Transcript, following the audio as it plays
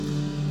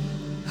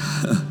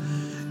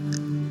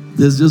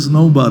There's just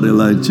nobody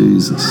like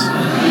Jesus.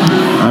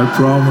 I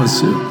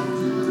promise you.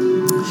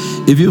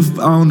 If you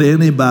found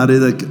anybody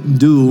that can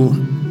do,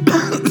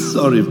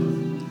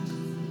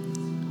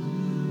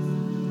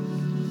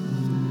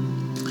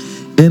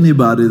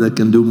 anybody that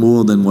can do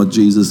more than what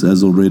Jesus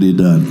has already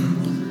done,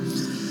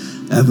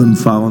 haven't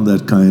found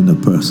that kind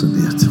of person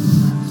yet.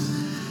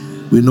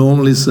 We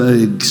normally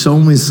say, show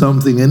me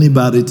something,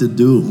 anybody to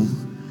do.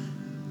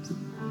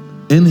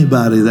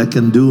 Anybody that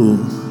can do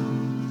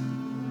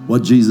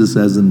what Jesus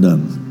hasn't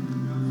done.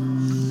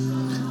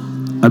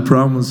 I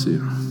promise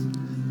you.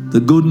 The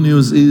good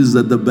news is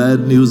that the bad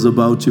news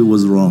about you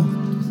was wrong.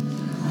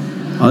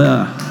 Oh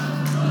yeah.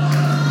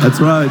 That's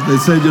right. They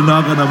said you're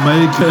not going to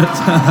make it.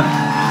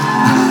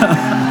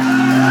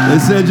 They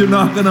said you're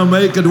not going to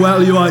make it.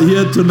 Well, you are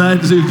here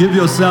tonight, so you give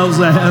yourselves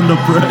a hand of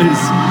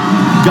praise.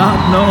 God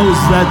knows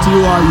that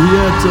you are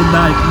here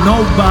tonight.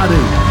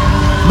 Nobody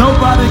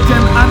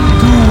can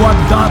undo what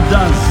God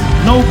does.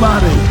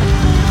 Nobody.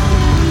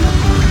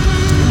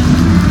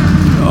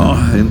 Oh,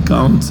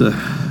 encounter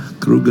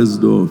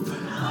Krugersdorp.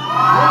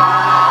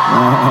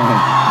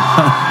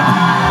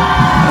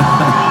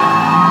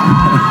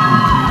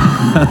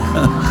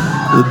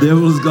 The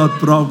devil's got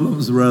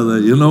problems, brother.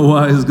 You know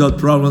why he's got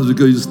problems?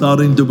 Because you're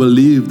starting to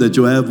believe that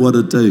you have what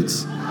it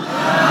takes.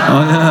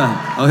 Oh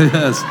yeah, oh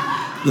yes.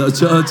 The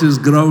church is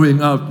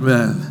growing up,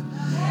 man.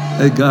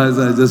 Hey guys,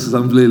 I just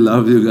simply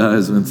love you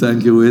guys, man.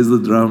 Thank you. Where's the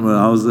drummer?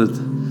 How's it?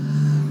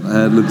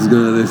 It looks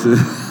good.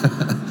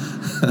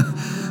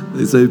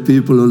 They say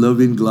people who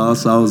live in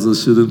glass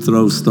houses shouldn't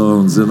throw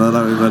stones. You know what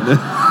I mean?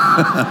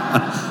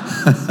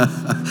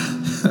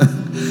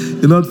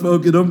 You know,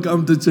 folk, you don't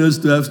come to church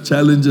to have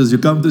challenges. You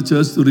come to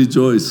church to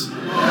rejoice.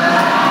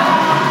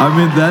 I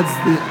mean, that's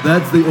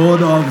the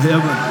order of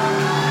heaven.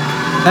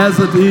 As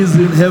it is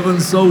in heaven,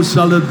 so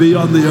shall it be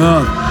on the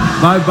earth.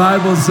 My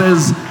Bible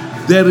says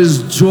there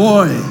is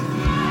joy,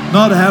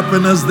 not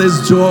happiness,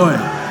 there's joy.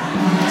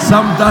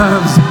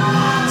 Sometimes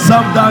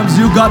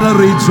you gotta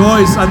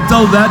rejoice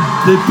until that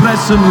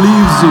depression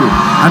leaves you,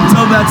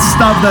 until that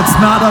stuff that's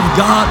not of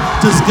God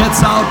just gets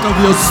out of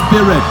your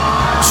spirit.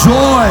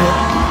 Joy.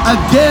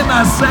 Again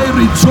I say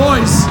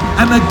rejoice,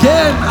 and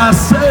again I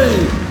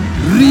say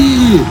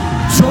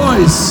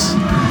rejoice.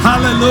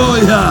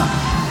 Hallelujah.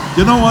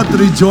 You know what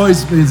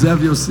rejoice means?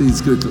 Have your seats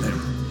quickly.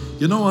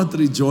 You know what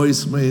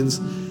rejoice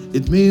means?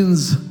 It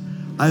means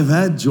I've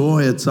had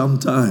joy at some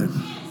time.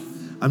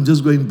 I'm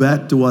just going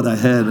back to what I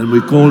had, and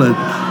we call it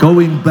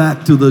going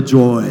back to the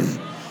joy.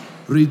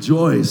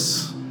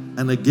 Rejoice.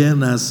 And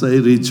again I say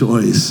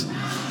rejoice.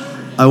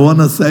 I want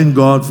to thank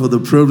God for the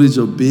privilege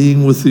of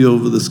being with you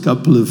over this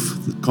couple of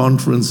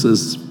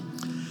conferences.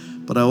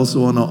 But I also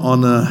want to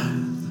honor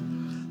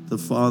the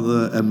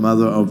father and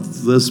mother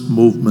of this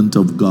movement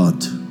of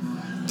God.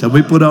 Can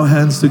we put our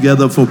hands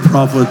together for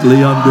Prophet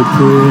Leon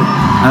Dupree,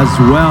 as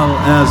well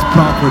as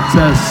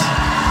Prophetess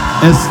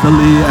Esther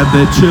Lee and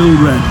their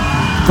children.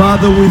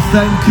 Father, we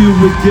thank you.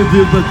 We give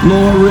you the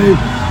glory.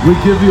 We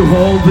give you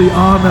all the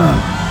honor.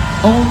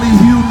 Only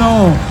you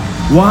know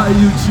why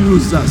you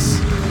choose us.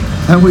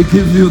 And we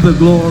give you the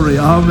glory.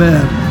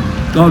 Amen.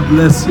 God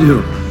bless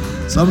you.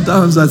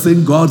 Sometimes I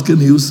think God can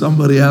use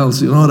somebody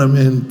else, you know what I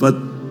mean?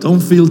 But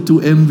don't feel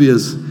too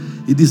envious.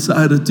 He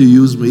decided to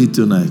use me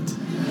tonight.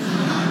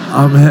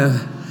 Amen.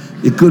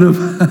 He could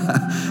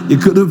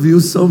have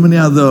used so many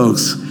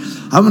others.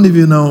 How many of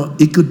you know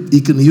he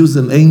can use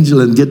an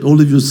angel and get all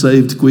of you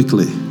saved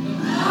quickly?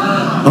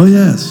 Oh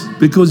yes,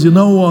 because you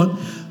know what?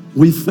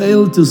 We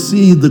fail to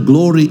see the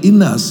glory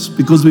in us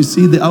because we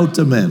see the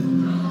outer man.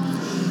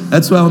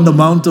 That's why on the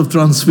Mount of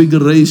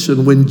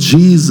Transfiguration, when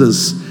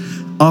Jesus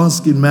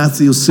asked in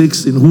Matthew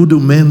 16, who do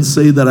men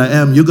say that I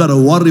am? You got to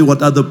worry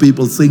what other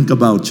people think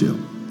about you.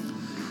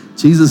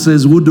 Jesus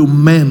says, who do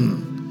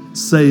men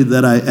say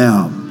that I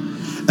am?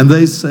 And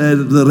they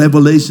said, the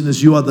revelation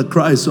is you are the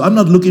Christ. So I'm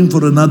not looking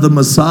for another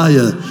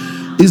Messiah.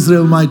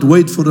 Israel might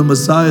wait for the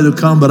Messiah to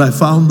come, but I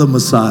found the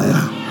Messiah.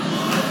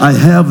 I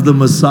have the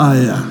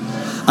Messiah.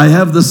 I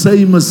have the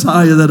same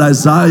Messiah that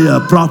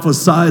Isaiah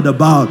prophesied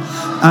about.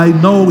 I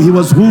know he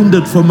was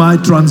wounded for my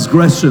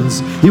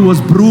transgressions. He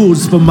was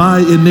bruised for my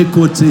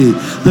iniquity.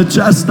 The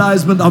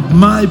chastisement of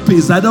my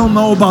peace. I don't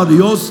know about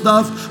your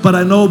stuff, but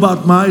I know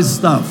about my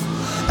stuff.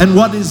 And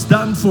what is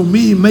done for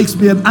me makes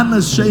me an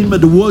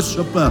unashamed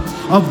worshiper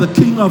of the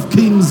King of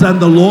Kings and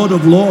the Lord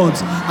of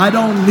Lords. I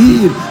don't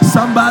need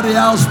somebody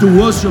else to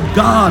worship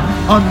God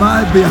on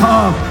my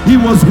behalf. He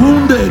was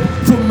wounded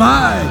for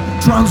my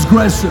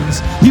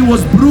transgressions. He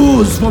was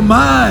bruised for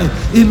my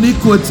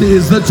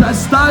iniquities. The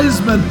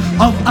chastisement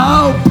of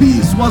our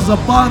peace was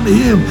upon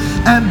him,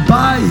 and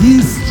by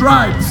his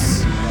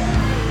stripes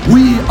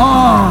we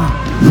are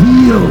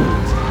healed.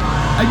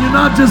 And you're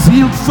not just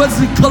healed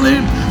physically,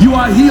 you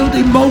are healed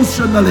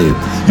emotionally.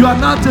 You are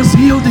not just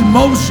healed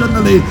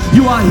emotionally,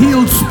 you are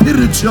healed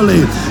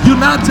spiritually.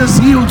 You're not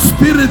just healed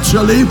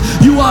spiritually,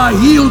 you are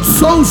healed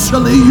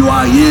socially. You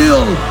are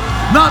healed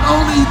Not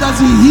only does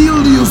He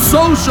heal you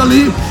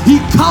socially, He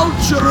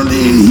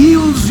culturally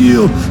heals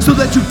you so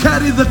that you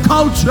carry the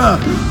culture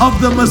of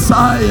the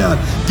Messiah.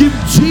 Give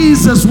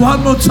Jesus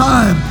one more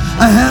time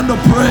a hand of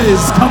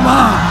praise. Come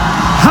on.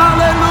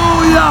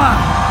 Hallelujah.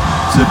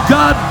 To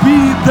God be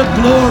the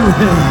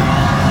glory.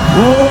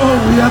 Oh,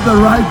 we are the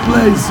right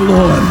place,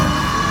 Lord.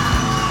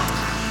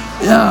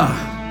 Yeah.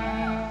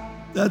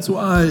 That's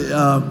why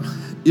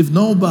if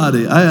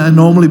nobody, I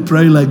normally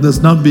pray like this,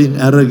 not being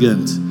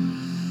arrogant.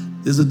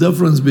 There's a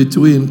difference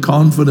between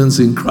confidence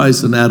in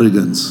Christ and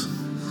arrogance.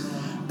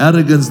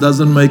 Arrogance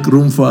doesn't make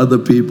room for other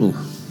people.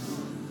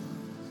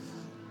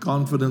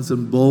 Confidence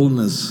and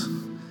boldness,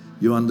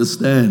 you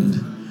understand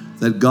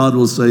that God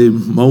will say,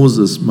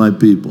 Moses, my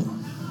people.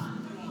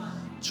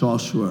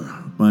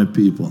 Joshua, my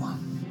people.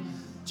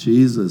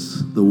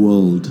 Jesus, the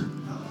world.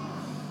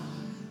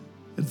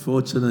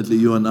 Unfortunately,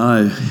 you and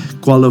I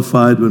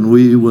qualified when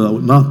we were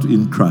not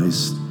in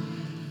Christ.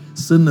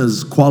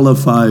 Sinners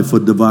qualify for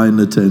divine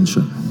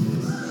attention.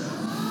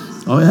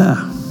 Oh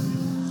yeah.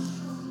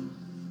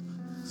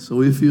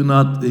 So if you're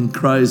not in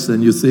Christ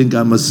and you think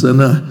I'm a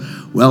sinner,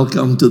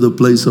 welcome to the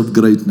place of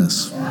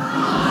greatness.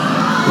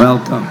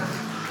 Welcome.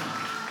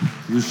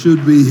 You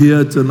should be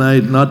here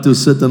tonight not to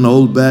sit and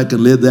hold back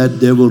and let that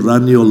devil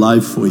run your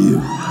life for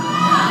you.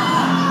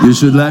 You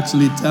should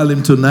actually tell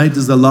him, tonight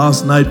is the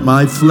last night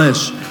my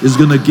flesh is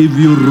going to give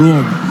you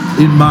room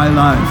in my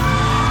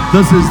life.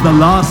 This is the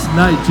last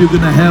night you're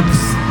going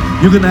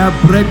to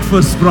have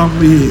breakfast from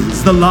me.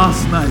 It's the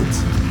last night.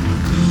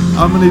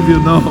 How many of you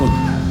know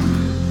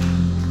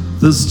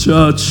this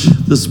church,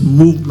 this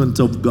movement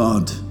of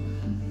God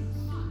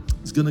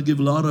is going to give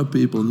a lot of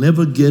people,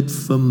 never get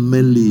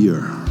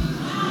familiar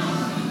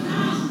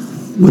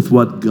with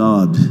what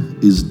God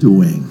is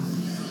doing.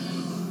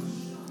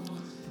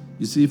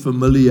 You see,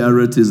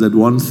 familiarity is that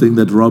one thing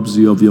that robs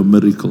you of your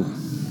miracle.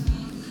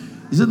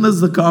 Isn't this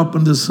the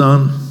carpenter's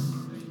son?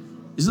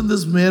 Isn't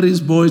this Mary's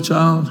boy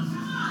child?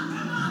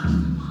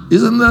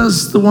 Isn't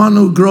this the one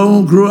who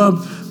grew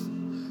up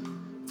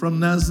from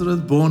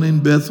Nazareth, born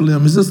in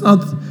Bethlehem? Is this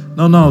not?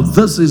 No,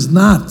 this is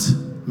not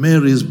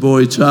Mary's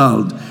boy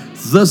child.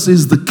 This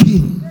is the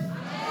King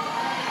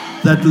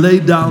that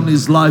laid down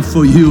His life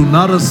for you.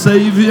 Not a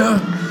savior.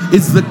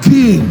 It's the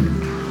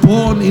King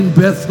born in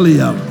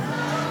Bethlehem.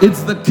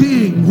 It's the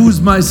King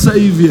who's my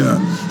Savior.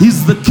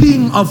 He's the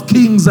King of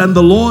kings and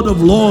the Lord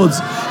of lords.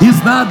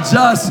 He's not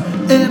just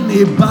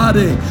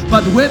anybody.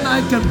 But when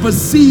I can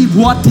perceive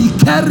what He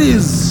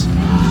carries,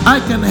 I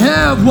can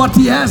have what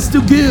He has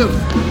to give.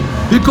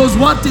 Because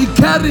what He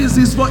carries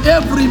is for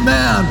every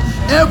man,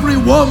 every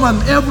woman,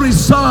 every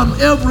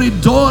son, every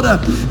daughter.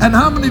 And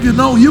how many of you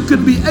know you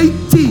can be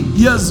 80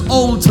 years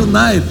old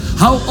tonight?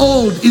 How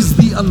old is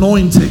the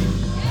anointing?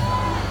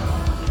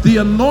 The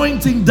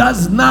anointing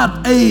does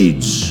not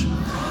age.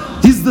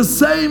 He's the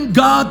same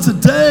God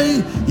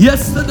today,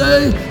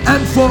 yesterday,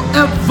 and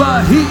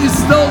forever. He is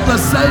still the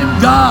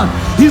same God.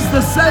 He's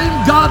the same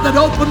God that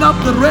opened up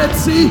the Red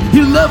Sea.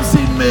 He lives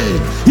in me.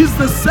 He's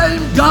the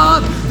same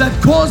God that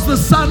caused the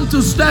sun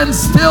to stand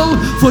still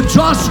for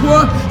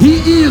Joshua.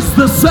 He is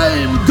the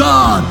same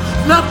God.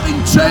 Nothing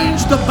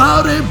changed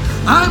about Him.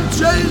 I'm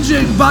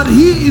changing, but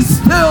He is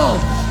still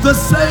the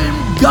same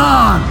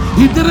God.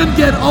 He didn't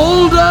get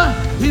older.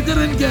 He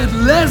didn't get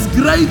less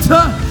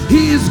greater.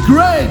 He is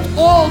great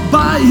all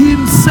by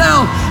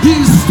Himself. He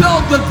is still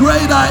the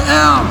great I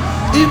am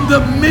in the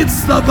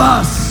midst of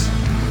us.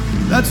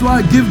 That's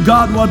why give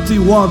God what He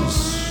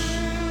wants.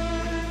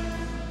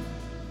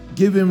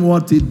 Give Him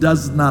what He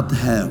does not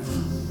have.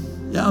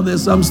 Yeah,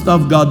 there's some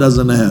stuff God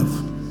doesn't have.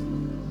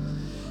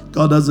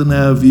 God doesn't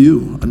have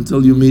you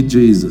until you meet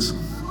Jesus.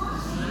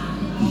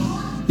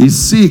 He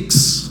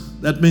seeks.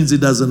 That means He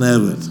doesn't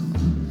have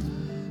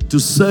it. To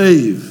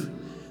save.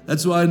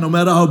 That's why no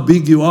matter how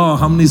big you are,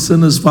 how many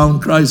sinners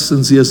found Christ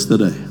since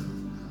yesterday?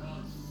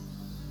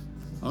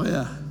 Oh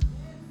yeah.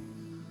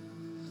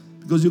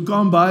 Because you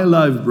can't buy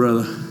life,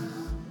 brother.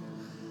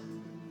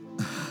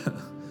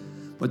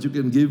 But you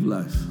can give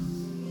life.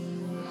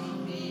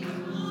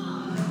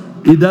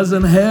 He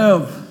doesn't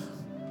have.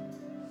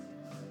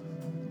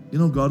 You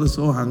know, God is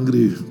so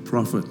hungry,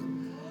 prophet,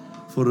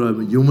 for a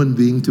human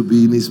being to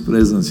be in His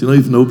presence. You know,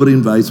 if nobody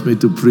invites me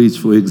to preach,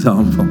 for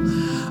example,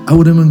 I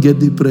wouldn't even get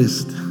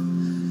depressed.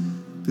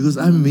 Because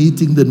I'm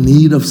meeting the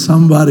need of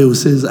somebody who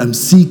says, I'm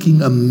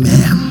seeking a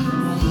man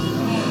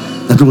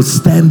that will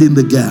stand in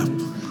the gap.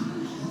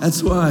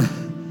 That's why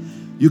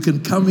you can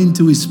come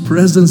into His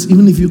presence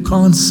even if you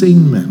can't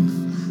sing,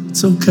 man.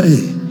 It's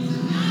okay.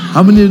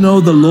 How many of you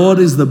know the Lord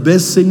is the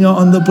best singer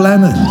on the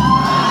planet?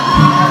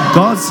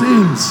 God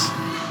sings.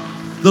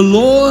 The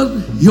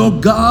Lord, your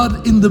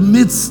God, in the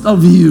midst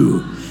of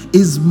you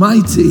is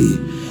mighty,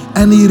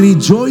 and He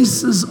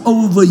rejoices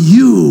over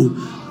you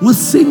with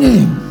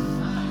singing.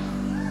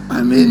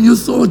 I mean, you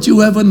thought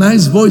you have a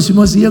nice voice. You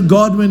must hear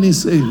God when He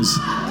sings.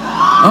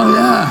 Oh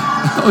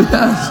yeah. Oh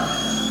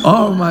yes.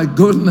 Oh my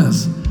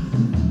goodness.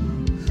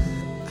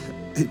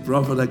 Hey,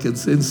 prophet, I can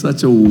sense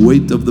such a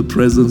weight of the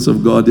presence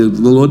of God. The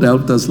Lord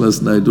helped us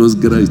last night. It was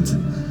great.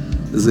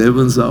 His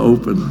heavens are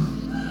open.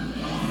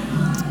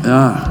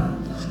 Yeah.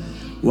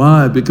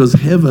 Why? Because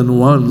heaven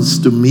wants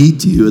to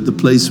meet you at the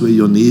place where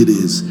your need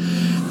is.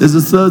 There's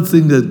a third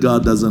thing that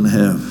God doesn't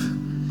have.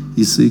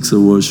 He seeks a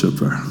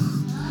worshiper.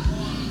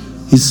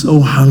 He's so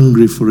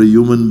hungry for a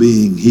human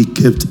being, he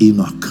kept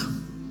Enoch.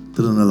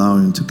 Didn't allow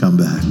him to come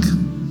back.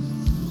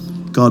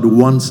 God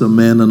wants a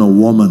man and a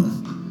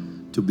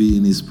woman to be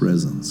in his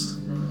presence.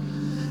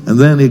 And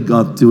then it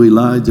got to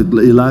Elijah.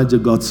 Elijah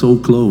got so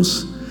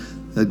close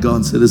that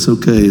God said, it's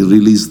okay,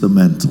 release the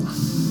mantle.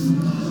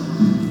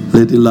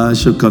 Let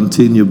Elisha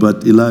continue,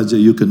 but Elijah,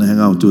 you can hang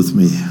out with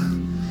me.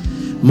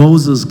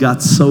 Moses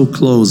got so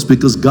close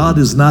because God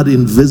is not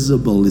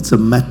invisible. It's a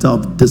matter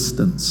of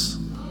distance.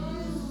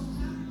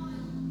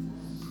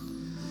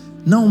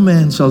 No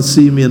man shall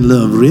see me and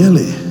live,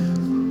 really.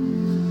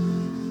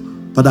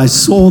 But I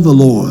saw the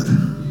Lord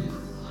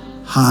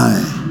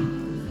high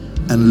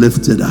and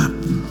lifted up.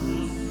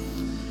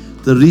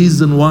 The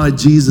reason why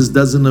Jesus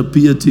doesn't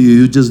appear to you,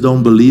 you just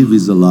don't believe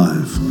he's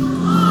alive.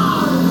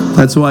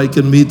 That's why he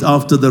can meet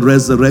after the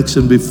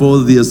resurrection. Before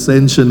the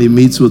ascension, he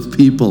meets with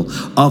people.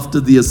 After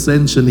the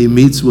ascension, he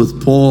meets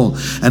with Paul.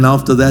 And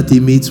after that, he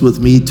meets with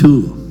me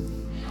too.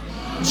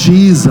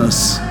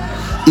 Jesus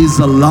is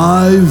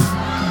alive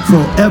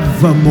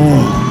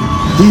forevermore.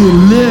 He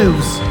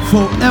lives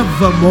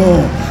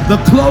forevermore. The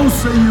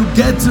closer you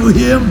get to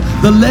him,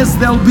 the less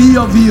there'll be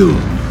of you.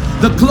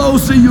 The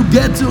closer you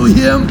get to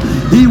him,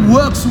 he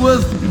works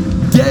with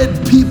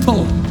dead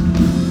people.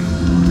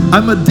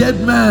 I'm a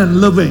dead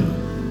man living.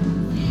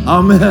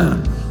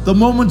 Amen. The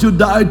moment you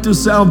die to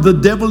self, the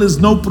devil is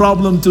no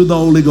problem to the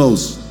Holy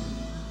Ghost.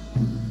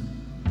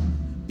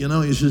 You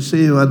know, you should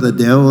see what the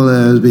devil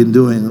has been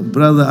doing.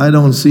 Brother, I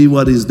don't see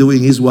what he's doing.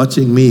 He's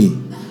watching me.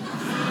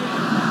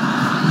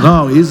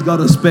 No, he's got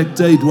to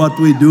spectate what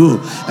we do.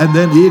 And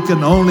then he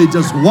can only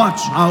just watch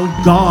how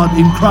God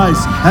in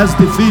Christ has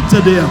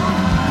defeated him.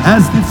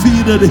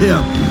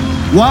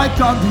 Why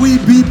can't we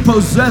be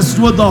possessed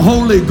with the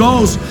Holy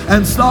Ghost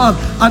and start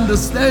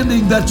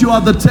understanding that you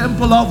are the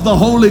temple of the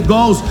Holy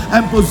Ghost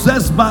and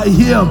possessed by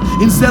him,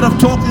 instead of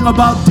talking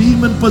about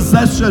demon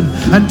possession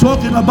and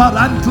talking about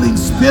unclean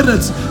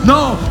spirits?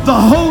 No, the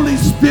Holy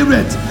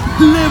Spirit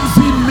lives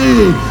in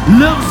me,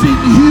 lives in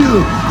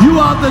you. You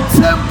are the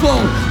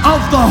temple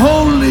of the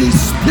Holy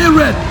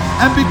Spirit.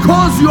 And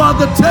because you are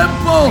the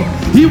temple,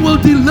 he will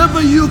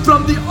deliver you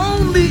from the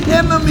only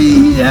enemy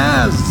he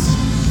has.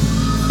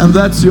 And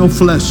that's your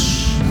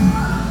flesh.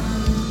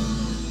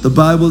 The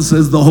Bible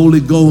says the Holy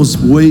Ghost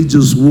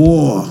wages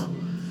war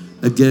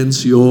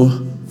against your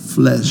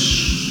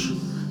flesh.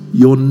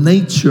 Your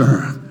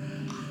nature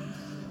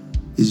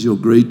is your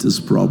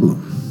greatest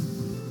problem.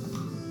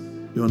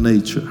 Your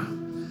nature.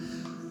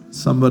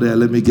 Somebody,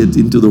 let me get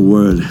into the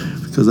word,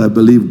 because I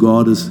believe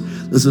God is...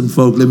 Listen,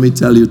 folk, let me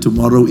tell you,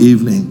 tomorrow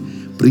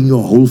evening, bring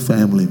your whole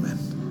family, man.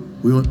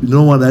 You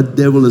know what? That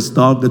devil is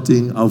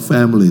targeting our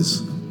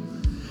families.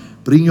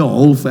 Bring your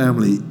whole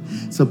family.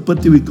 It's a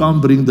pity we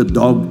can't bring the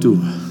dog too.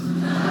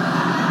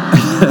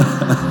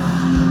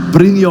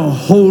 Bring your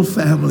whole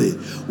family.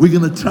 We're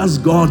going to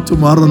trust God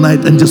tomorrow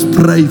night and just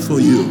pray for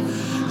you.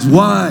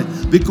 Why?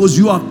 Because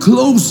you are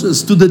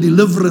closest to the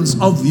deliverance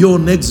of your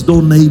next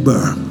door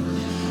neighbor.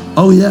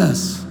 Oh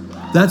yes.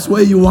 That's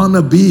where you want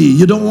to be.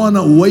 You don't want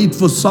to wait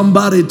for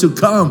somebody to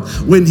come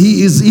when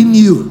he is in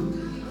you.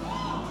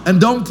 And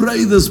don't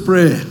pray this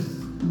prayer.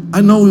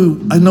 I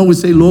know we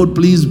say, Lord,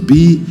 please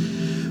be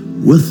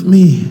with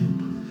me.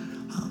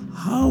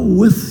 How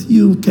with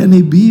you can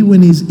he be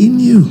when he's in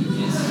you?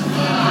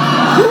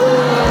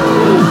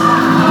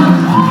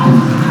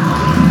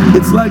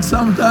 It's like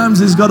sometimes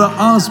he's got to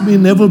ask me,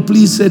 Neville,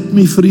 please set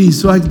me free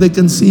so they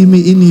can see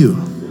me in you.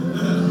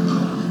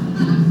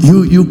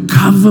 You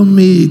cover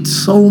me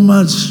so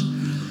much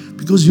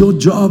because your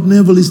job,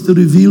 Neville, is to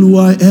reveal who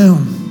I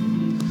am.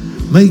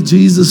 Make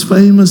Jesus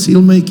famous,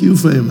 he'll make you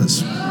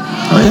famous.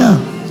 Oh yeah.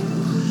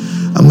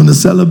 I'm going to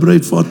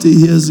celebrate 40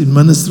 years in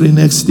ministry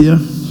next year.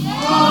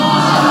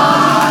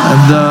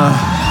 And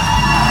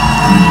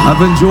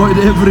I've enjoyed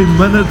every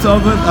minute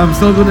of it. I'm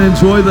still going to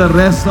enjoy the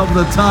rest of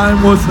the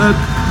time with it.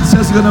 It's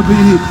just going to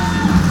be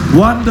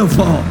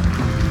wonderful.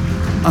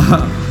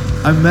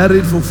 I'm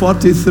married for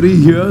 43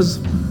 years.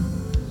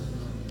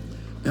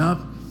 Yeah.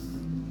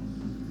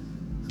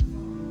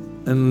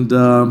 And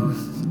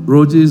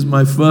Rogie is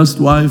my first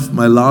wife,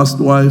 my last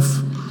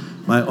wife,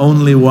 my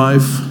only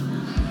wife.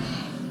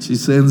 She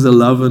sends her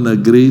love and her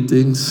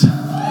greetings.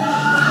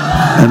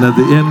 And at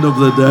the end of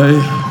the day,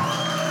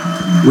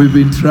 we've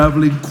been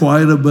traveling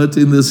quite a bit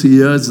in this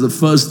year. It's the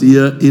first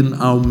year in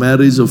our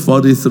marriage of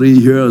 43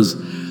 years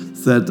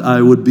that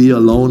I would be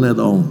alone at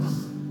home.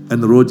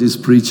 And Rogie's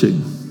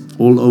preaching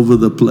all over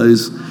the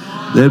place.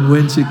 Then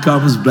when she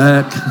comes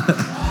back,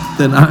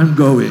 then I'm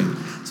going.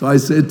 So I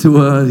said to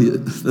her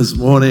this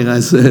morning, I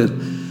said,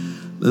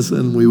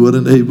 listen, we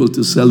weren't able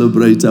to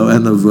celebrate our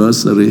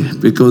anniversary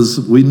because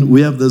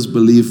we have this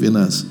belief in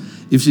us.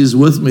 If she's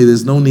with me,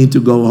 there's no need to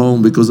go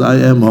home because I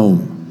am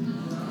home.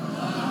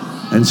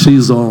 And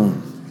she's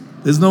home.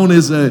 There's no need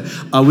to say,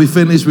 are we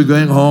finished? We're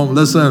going home.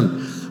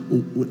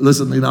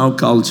 Listen, in our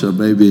culture,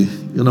 baby,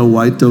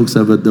 white folks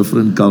have a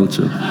different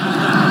culture.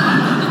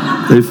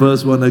 They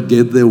first want to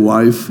get their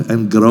wife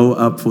and grow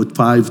up for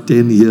 5,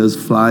 10 years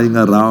flying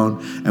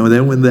around. And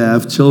then when they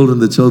have children,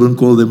 the children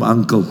call them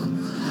uncle.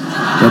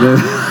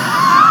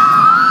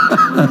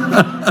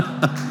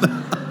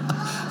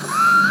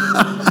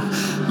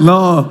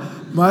 No,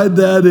 my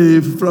daddy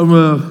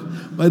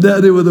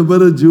with a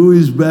bit of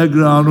Jewish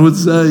background would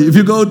say, if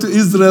you go to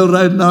Israel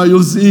right now,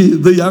 you'll see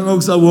the young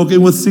oaks are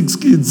walking with 6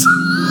 kids.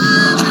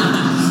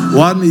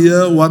 1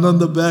 here, 1 on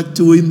the back,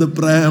 2 in the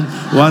pram,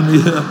 1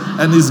 here,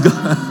 and he's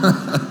gone.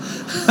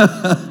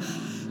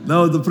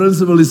 No, the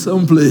principle is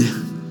simply,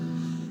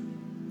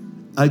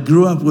 I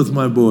grew up with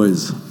my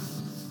boys.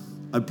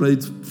 I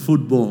played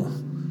football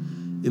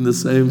in the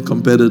same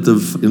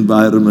competitive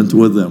environment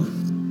with them.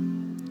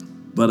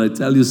 But I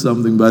tell you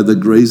something, by the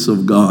grace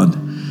of God,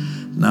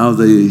 now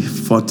they're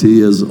 40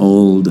 years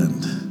old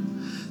and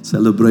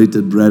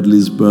celebrated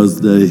Bradley's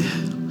birthday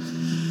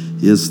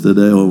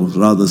yesterday, or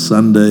rather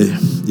Sunday.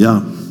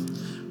 Yeah.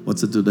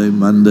 What's it today?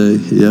 Monday.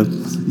 Yep.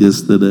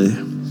 Yesterday.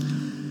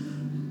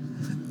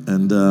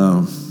 And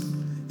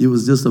he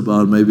was just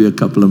about maybe a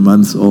couple of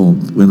months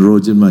old when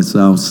Roger and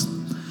myself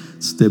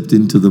stepped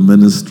into the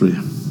ministry.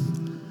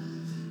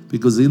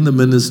 Because in the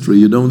ministry,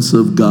 you don't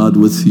serve God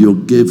with your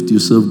gift, you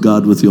serve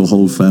God with your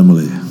whole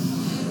family.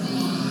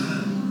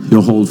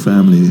 Your whole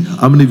family.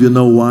 How many of you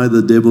know why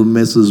the devil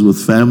messes with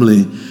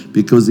family?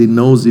 Because he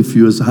knows if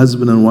you as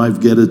husband and wife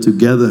get it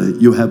together,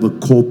 you have a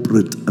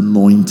corporate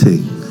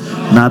anointing,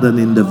 not an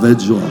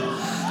individual.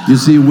 You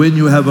see, when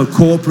you have a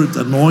corporate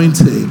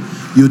anointing,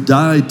 you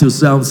die to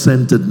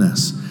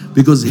self-centeredness.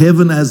 Because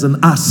heaven has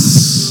an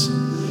us.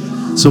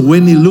 So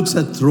when he looks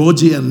at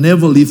Roger and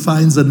Neville, he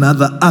finds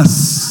another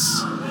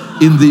us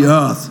in the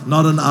earth,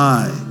 not an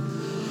I.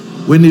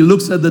 When he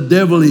looks at the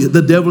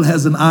devil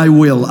has an I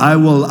will, I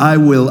will, I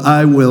will,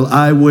 I will,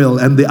 I will,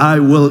 and the I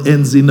will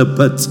ends in a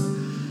pit.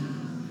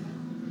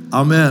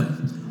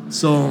 Amen.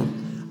 So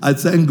I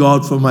thank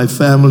God for my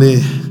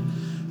family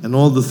and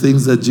all the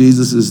things that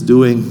Jesus is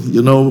doing.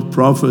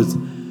 Prophet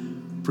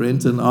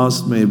Brenton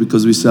asked me,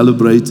 because we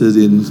celebrated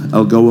in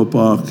Algoa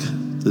Park,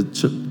 the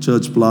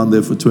church plant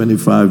there for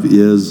 25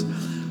 years,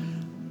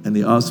 and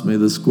he asked me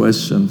this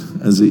question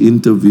as he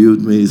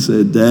interviewed me. He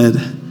said, Dad,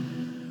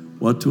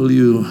 what will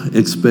you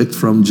expect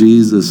from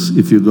Jesus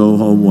if you go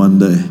home one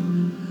day?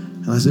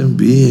 And I said,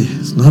 B,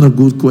 it's not a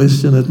good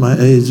question at my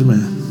age,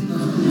 man.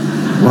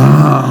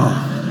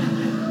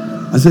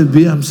 Wow. I said,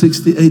 B, I'm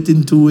 68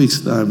 in 2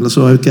 weeks' time.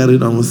 So I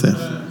carried on with him.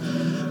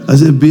 I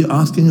said, B,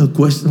 asking a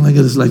question like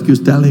that is like you're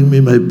telling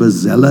me my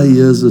Bazella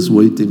years is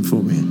waiting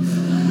for me.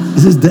 He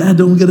says, Dad,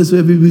 don't get us.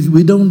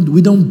 We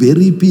don't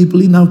bury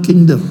people in our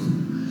kingdom.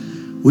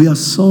 We are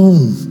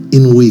sown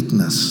in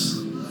weakness,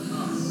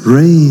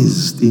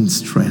 raised in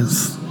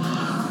strength.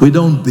 We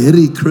don't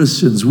bury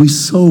Christians, we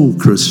sow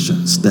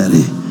Christians,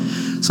 Daddy.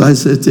 So I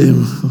said to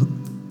him,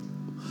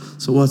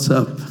 so what's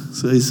up?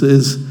 So he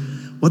says,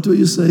 what will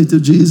you say to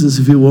Jesus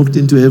if you walked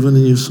into heaven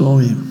and you saw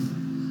him?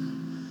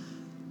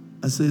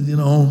 I said,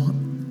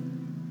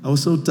 I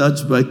was so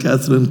touched by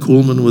Catherine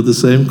Kuhlman with the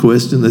same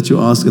question that you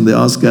asked. And they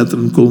asked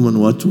Catherine Kuhlman,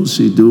 what will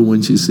she do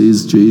when she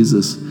sees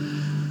Jesus?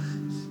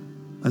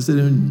 I said,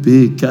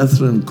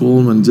 Catherine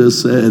Kuhlman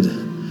just said,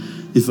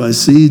 if I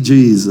see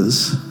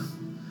Jesus,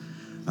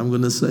 I'm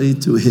going to say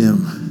to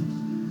him,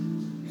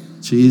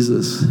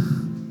 Jesus,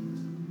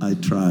 I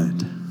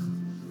tried.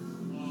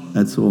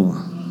 That's all.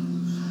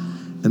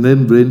 And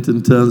then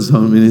Brenton turns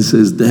home and he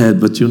says,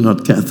 Dad, but you're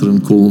not Catherine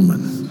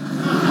Kuhlman.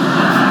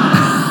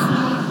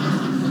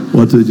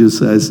 What would you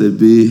say? I said,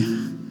 B,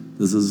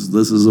 this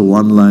is a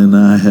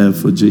one-liner I have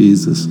for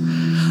Jesus.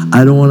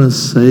 I don't want to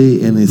say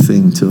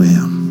anything to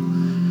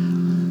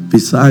him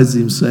besides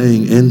him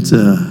saying,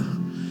 enter,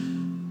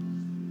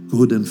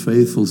 good and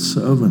faithful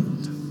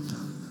servant.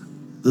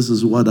 This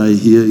is what I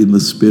hear in the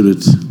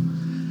spirit.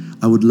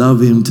 I would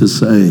love him to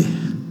say,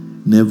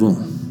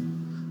 Neville,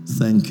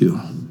 thank you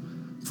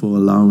for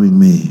allowing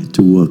me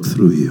to work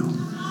through you.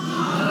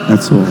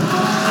 That's all.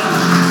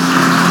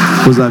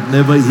 Because I've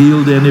never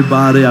healed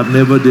anybody, I've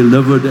never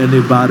delivered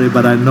anybody,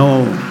 but I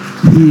know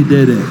he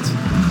did it.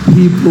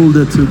 He pulled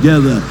it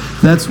together.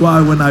 That's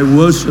why when I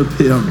worship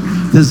him,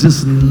 there's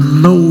just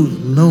no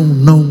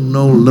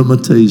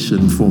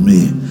limitation for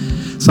me.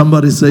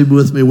 Somebody say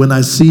with me, when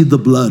I see the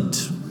blood.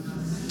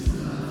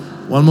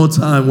 One more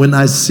time, when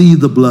I see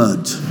the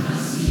blood.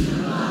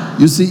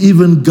 You see,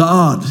 even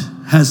God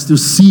has to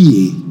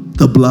see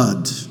the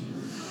blood.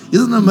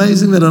 Isn't it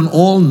amazing that an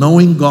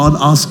all-knowing God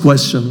asks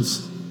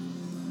questions?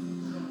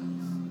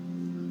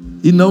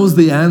 He knows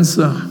the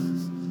answer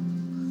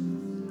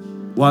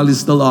while he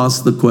still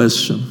asks the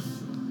question.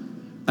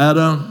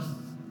 Adam,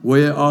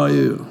 where are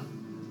you?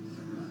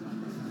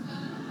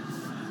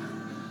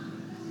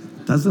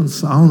 Doesn't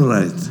sound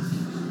right.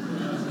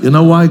 You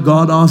know why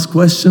God asks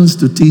questions?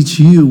 To teach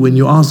you when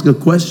you ask a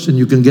question,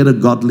 you can get a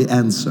godly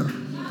answer.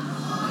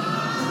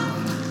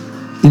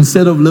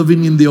 Instead of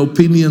living in the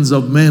opinions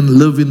of men,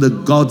 live in the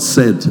God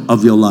said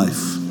of your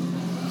life.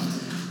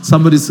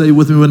 Somebody say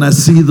with me, when I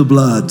see the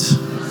blood.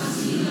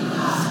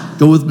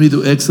 Go with me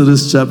to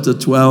Exodus chapter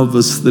 12,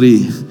 verse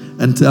 3,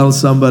 and tell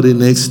somebody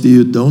next to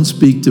you, don't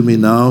speak to me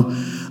now,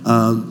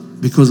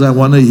 because I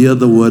want to hear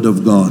the word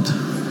of God.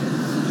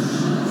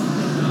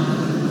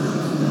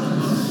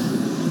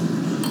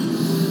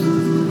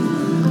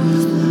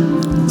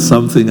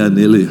 Something I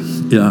nearly,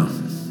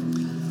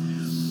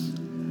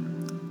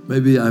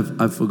 maybe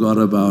I forgot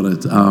about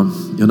it.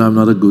 I'm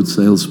not a good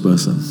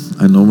salesperson.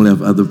 I normally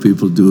have other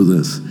people do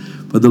this.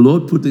 But the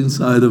Lord put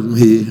inside of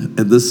me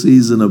at this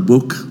season a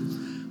book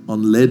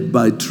on Led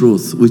by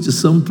Truth, which is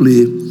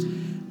simply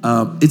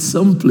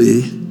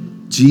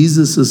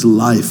Jesus'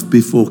 life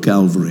before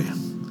Calvary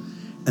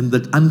and the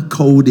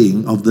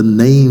uncoding of the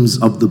names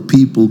of the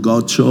people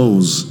God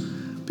chose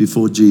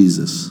before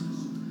Jesus,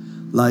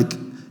 like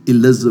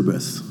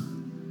Elizabeth,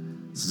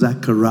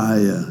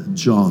 Zachariah,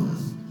 John.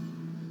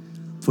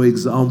 For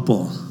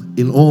example,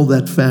 in all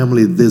that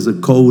family, there's a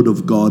code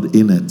of God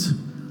in it.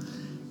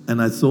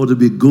 And I thought it'd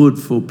be good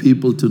for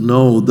people to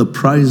know the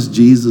price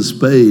Jesus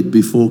paid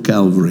before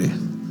Calvary.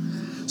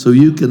 So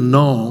you can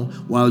know,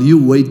 while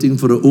you're waiting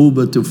for an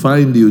Uber to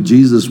find you,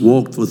 Jesus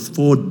walked for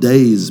 4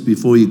 days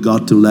before he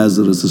got to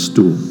Lazarus'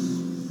 tomb.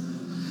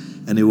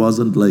 And he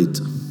wasn't late.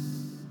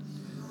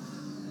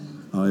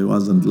 Oh, he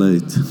wasn't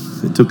late.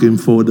 It took him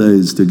 4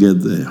 days to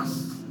get there.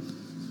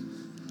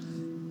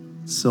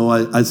 So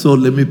I thought,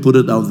 let me put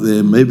it out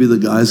there. Maybe the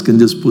guys can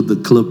just put the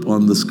clip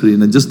on the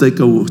screen and just take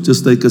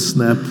a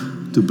snap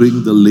to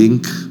bring the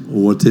link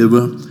or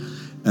whatever.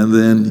 And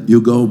then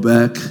you go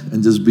back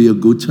and just be a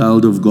good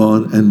child of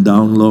God and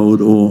download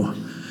or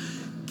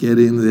get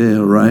in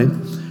there, right?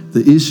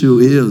 The issue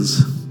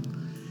is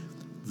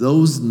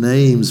those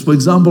names. For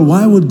example,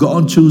 why would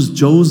God choose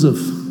Joseph?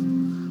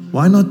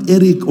 Why not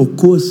Eric or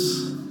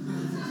Kus?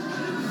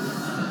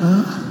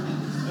 Huh?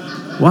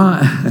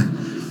 Why?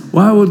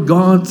 Why would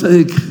God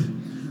take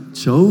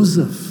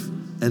Joseph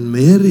and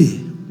Mary?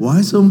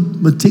 Why so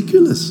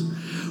meticulous?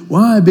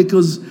 Why?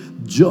 Because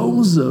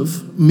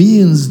Joseph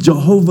means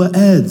Jehovah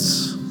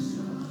adds.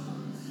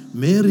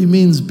 Mary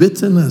means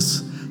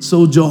bitterness.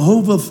 So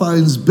Jehovah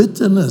finds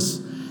bitterness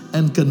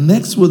and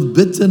connects with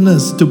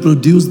bitterness to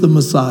produce the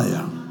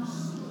Messiah.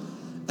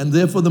 And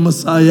therefore the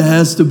Messiah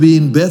has to be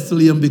in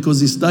Bethlehem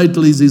because his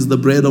title is he's the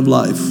bread of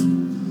life.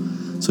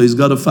 So he's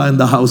got to find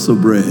the house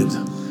of bread.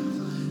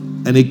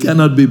 And he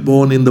cannot be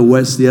born in the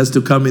west. He has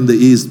to come in the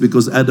east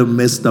because Adam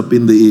messed up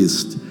in the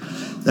east.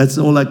 That's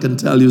all I can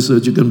tell you so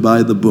that you can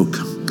buy the book.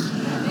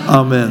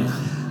 Amen.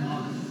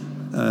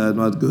 I'm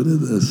not good at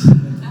this.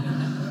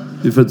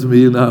 If it's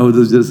me now, I would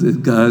have just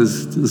said,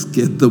 guys, just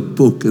get the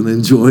book and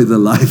enjoy the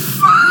life.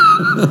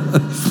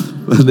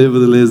 But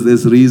nevertheless,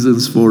 there's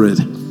reasons for it.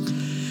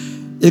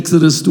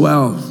 Exodus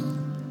 12.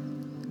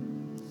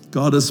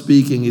 God is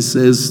speaking. He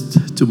says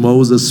to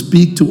Moses,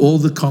 speak to all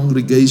the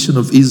congregation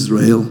of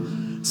Israel,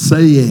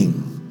 saying,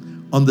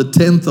 on the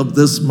 10th of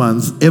this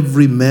month,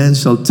 every man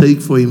shall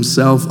take for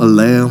himself a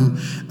lamb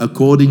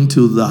according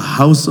to the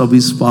house of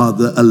his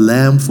father, a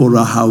lamb for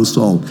a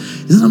household.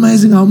 Isn't it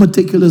amazing how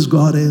meticulous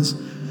God is?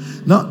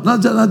 Not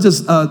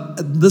just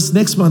this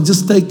next month,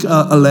 just take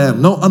a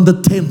lamb. No, on the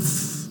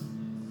 10th.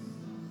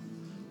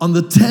 On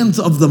the 10th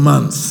of the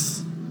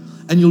month.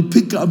 And you'll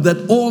pick up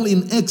that all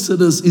in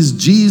Exodus is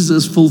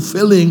Jesus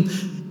fulfilling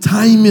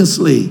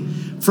timelessly.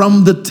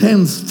 From the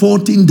 10th,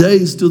 14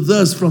 days to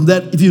this, from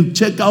that, if you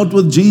check out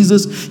with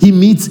Jesus, he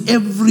meets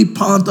every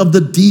part of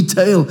the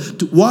detail.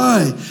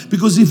 Why?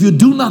 Because if you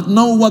do not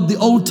know what the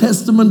Old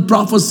Testament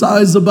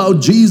prophesies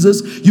about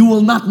Jesus, you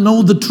will not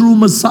know the true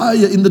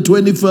Messiah in the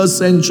 21st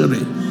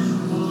century.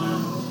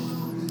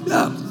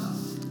 Yeah.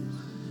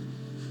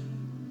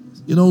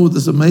 You know,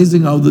 it's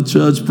amazing how the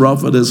church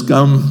prophet has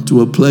come to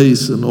a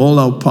place, and all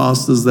our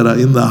pastors that are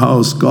in the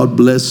house, God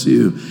bless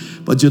you.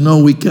 But you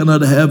know, we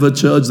cannot have a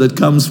church that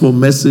comes for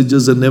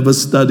messages and never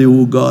study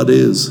who God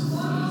is.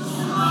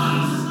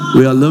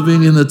 We are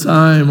living in a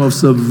time of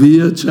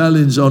severe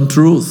challenge on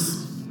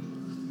truth.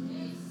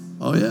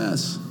 Oh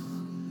yes.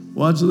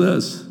 Watch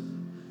this.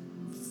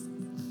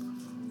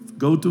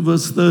 Go to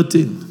verse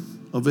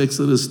 13 of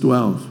Exodus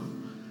 12.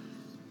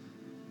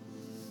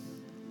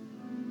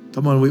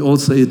 Come on, we all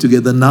say it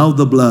together. Now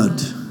the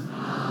blood.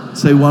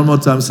 Say one more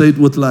time. Say it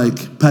with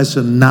like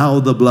passion.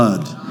 Now the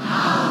blood.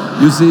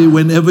 You see,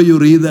 whenever you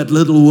read that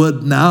little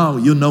word now,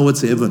 you know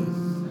it's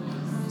heaven.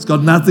 It's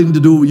got nothing to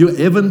do.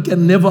 Heaven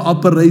can never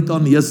operate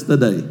on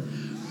yesterday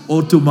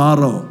or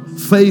tomorrow.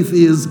 Faith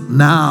is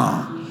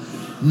now.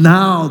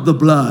 Now the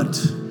blood.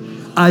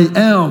 I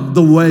am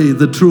the way,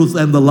 the truth,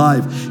 and the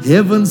life.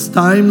 Heaven's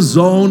time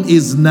zone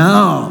is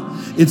now.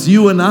 It's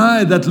you and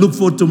I that look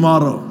for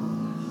tomorrow.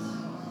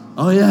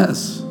 Oh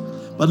yes.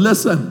 But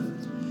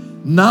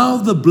listen, now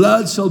the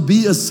blood shall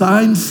be a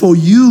sign for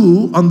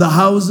you on the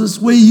houses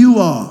where you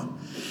are.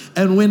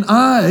 And when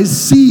I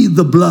see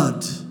the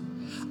blood,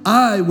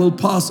 I will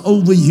pass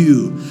over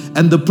you,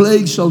 and the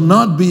plague shall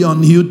not be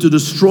on you to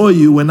destroy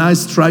you when I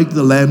strike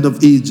the land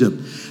of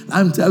Egypt.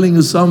 I'm telling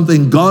you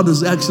something. God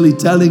is actually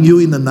telling you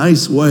in a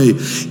nice way,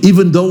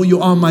 even though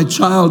you are my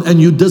child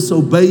and you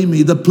disobey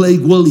me, the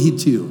plague will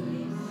hit you.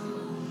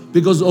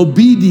 Because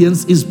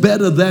obedience is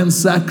better than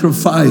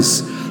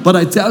sacrifice. But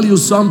I tell you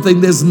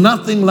something, there's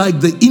nothing like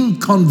the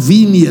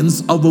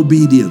inconvenience of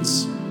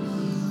obedience.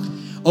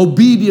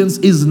 Obedience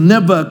is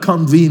never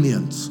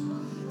convenient.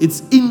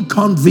 It's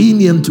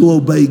inconvenient to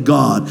obey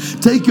God.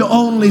 Take your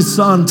only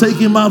son, take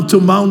him up to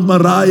Mount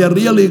Moriah,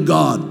 really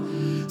God.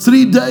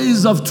 3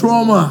 days of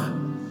trauma.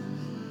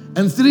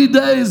 And 3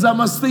 days I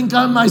must think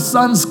I'm my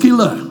son's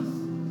killer.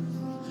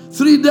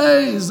 3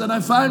 days and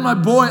I find my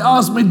boy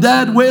ask me,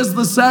 Dad, where's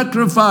the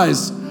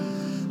sacrifice?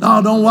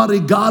 No, don't worry,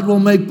 God will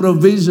make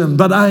provision,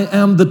 but I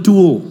am the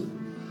tool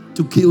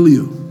to kill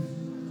you.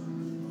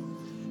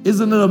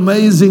 Isn't it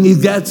amazing? He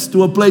gets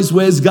to a place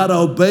where he's got to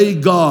obey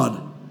God.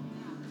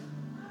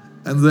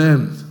 And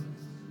then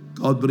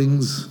God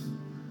brings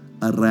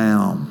a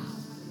ram,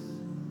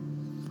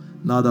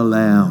 not a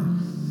lamb.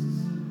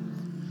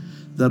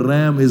 The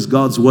ram is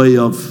God's way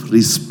of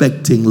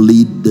respecting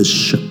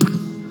leadership.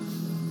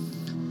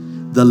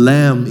 The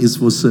lamb is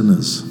for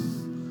sinners.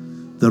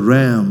 The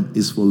ram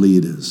is for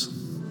leaders.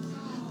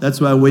 That's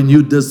why when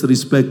you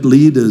disrespect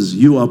leaders,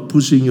 you are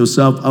pushing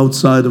yourself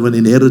outside of an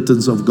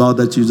inheritance of God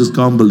that you just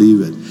can't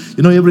believe it.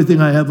 You know,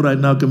 everything I have right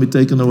now can be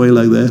taken away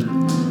like that.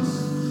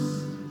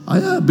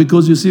 Yeah,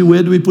 because you see,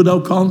 where do we put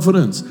our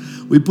confidence?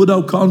 We put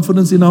our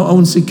confidence in our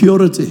own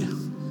security.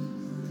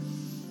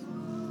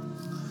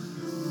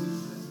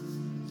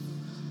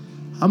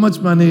 How much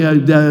money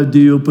do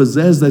you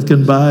possess that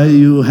can buy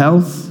you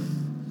health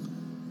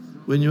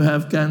when you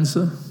have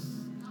cancer?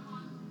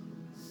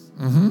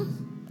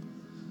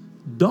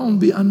 Don't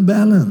be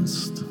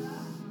unbalanced.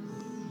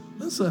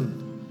 Listen,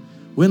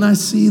 when I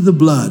see the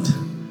blood,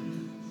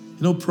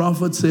 you know,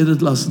 Prophet said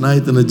it last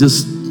night and it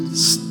just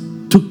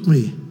took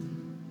me.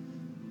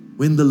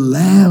 When the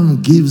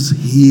Lamb gives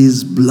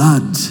his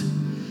blood,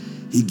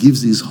 he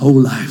gives his whole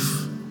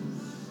life.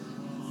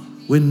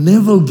 When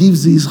Neville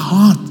gives his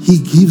heart, he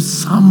gives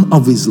some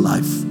of his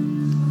life.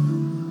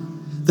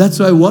 That's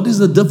why, what is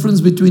the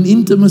difference between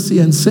intimacy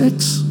and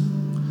sex?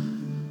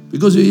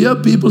 Because you hear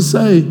people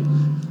say,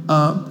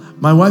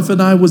 my wife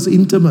and I was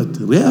intimate.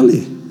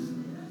 Really?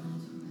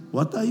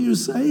 What are you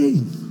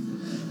saying?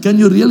 Can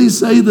you really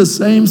say the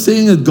same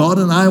thing, that God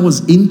and I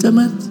was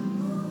intimate?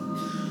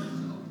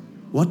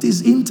 What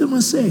is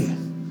intimacy?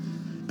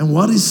 And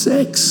what is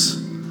sex?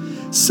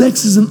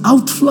 Sex is an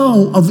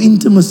outflow of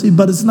intimacy,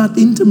 but it's not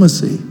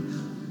intimacy.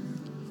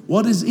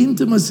 What is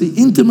intimacy?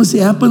 Intimacy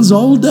happens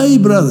all day,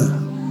 brother.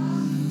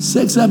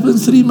 Sex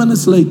happens 3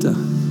 minutes later.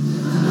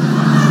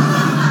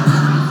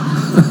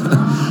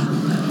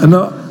 And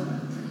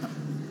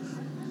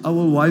I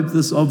will wipe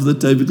this off the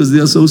tape because they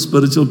are so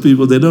spiritual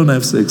people. They don't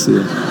have sex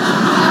here.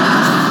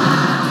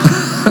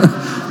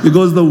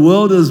 Because the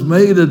world has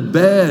made it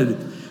bad.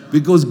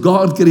 Because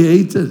God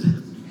created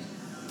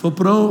for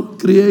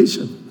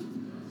procreation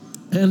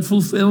and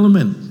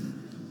fulfillment.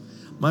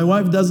 My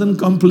wife doesn't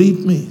complete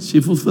me. She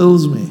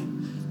fulfills me.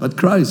 But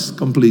Christ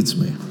completes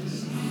me.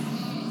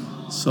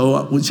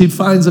 So she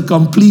finds a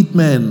complete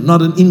man,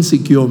 not an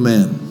insecure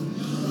man.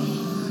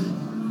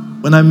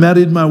 When I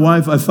married my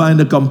wife, I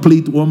find a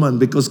complete woman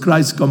because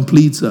Christ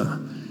completes her.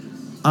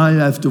 I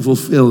have to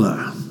fulfill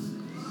her.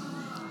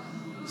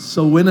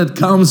 So when it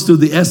comes to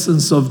the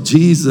essence of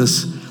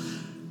Jesus,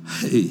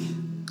 hey,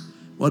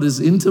 what is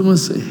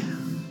intimacy?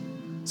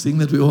 Seeing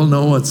that we all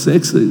know what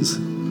sex is.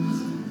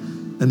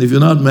 And if you're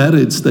not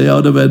married, stay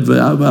out of it.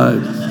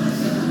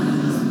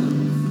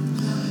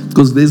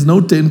 Because there's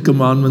no 10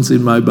 commandments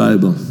in my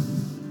Bible.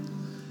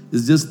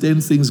 It's just 10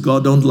 things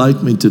God don't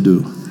like me to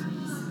do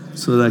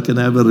so that I can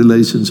have a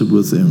relationship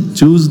with Him.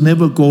 Jews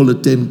never call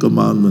it 10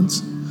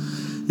 commandments.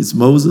 It's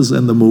Moses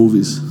and the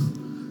movies.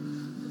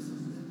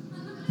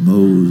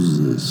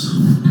 Moses.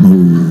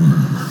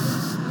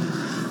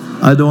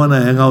 I don't want to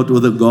hang out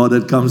with a God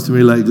that comes to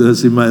me like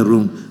this in my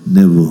room.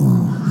 Never.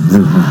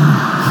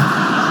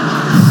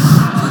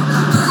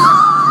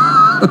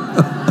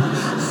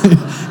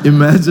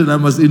 Imagine I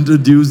must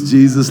introduce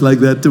Jesus like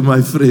that to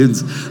my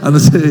friends. And I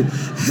say,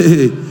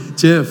 hey,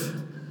 Jeff,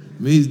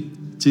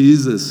 meet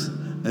Jesus.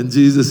 And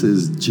Jesus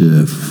says,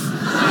 Jeff.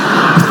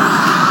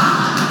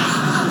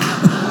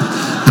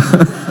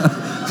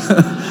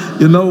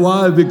 You know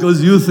why?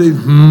 Because you think,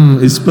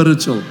 it's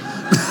spiritual.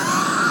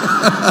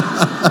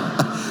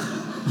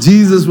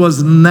 Jesus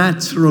was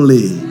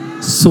naturally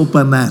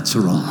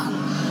supernatural.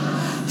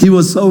 He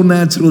was so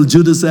natural,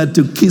 Judas had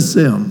to kiss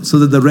him so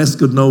that the rest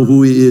could know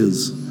who he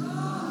is.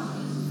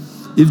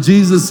 If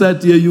Jesus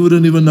sat here, you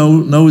wouldn't even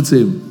know it's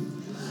him.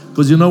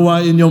 Because you know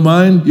why? In your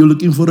mind, you're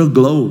looking for a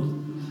glow.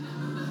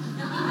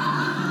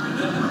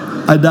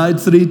 I died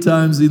 3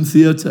 times in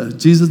theater.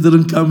 Jesus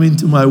didn't come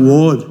into my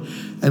ward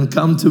and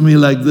come to me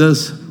like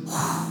this.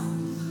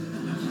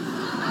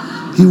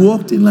 He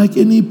walked in like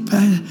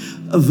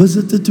a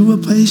visitor to a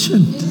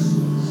patient.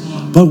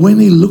 But when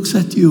he looks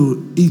at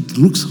you, he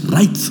looks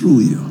right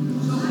through you.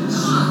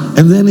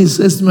 And then he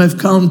says to me, I've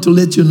come to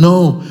let you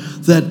know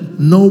that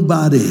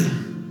nobody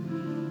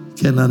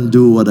can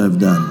undo what I've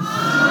done.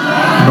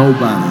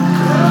 Nobody.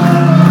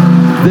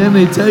 Then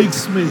he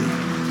takes me.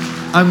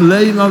 I'm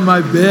laying on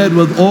my bed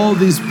with all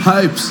these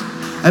pipes,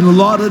 and a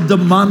lot of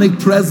demonic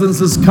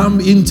presences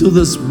come into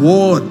this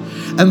ward,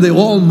 and they're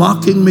all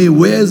mocking me.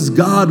 Where's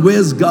God?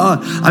 Where's God?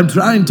 I'm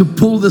trying to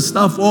pull the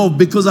stuff off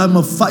because I'm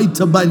a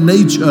fighter by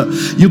nature.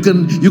 You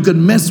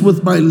can mess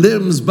with my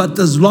limbs, but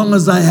as long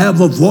as I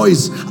have a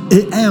voice,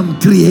 I am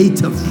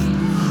creative.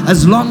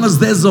 As long as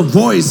there's a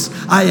voice,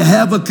 I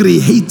have a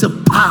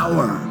creative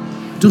power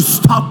to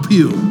stop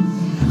you.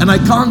 And I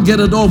can't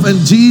get it off. And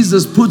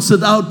Jesus puts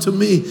it out to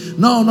me.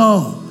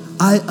 No,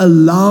 I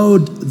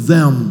allowed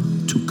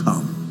them to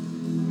come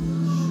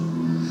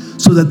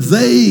so that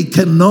they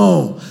can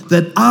know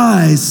that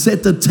I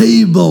set a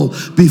table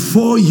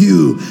before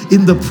you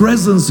in the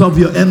presence of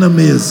your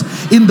enemies.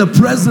 In the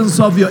presence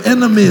of your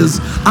enemies,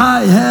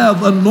 I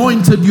have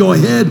anointed your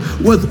head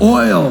with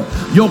oil.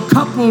 Your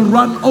cup will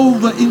run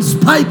over in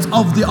spite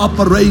of the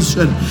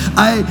operation.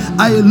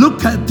 I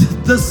look at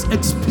this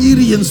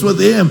experience with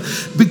him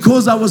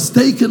because I was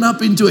taken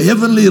up into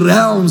heavenly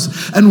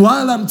realms. And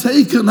while I'm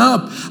taken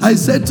up, I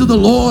said to the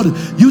Lord,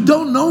 you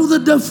don't know the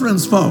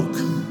difference, folk.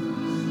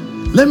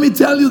 Let me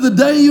tell you, the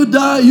day you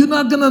die, you're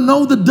not going to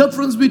know the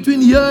difference between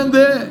here and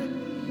there.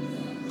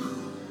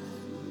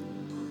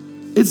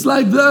 It's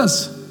like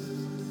this.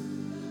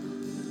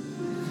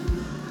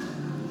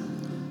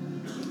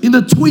 In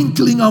the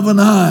twinkling of an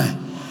eye.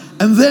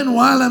 And then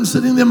while I'm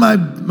sitting there,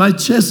 my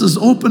chest is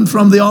open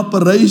from the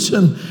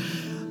operation.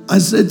 I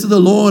said to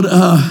the Lord,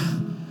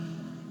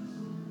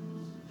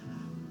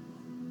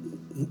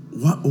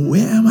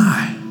 where am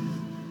I?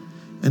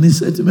 And he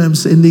said to me, I'm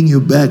sending you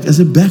back. I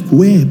said, back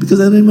where?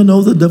 Because I don't even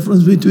know the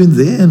difference between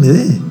there and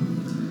there.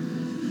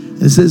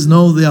 And he says,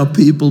 no, there are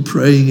people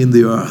praying in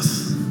the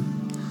earth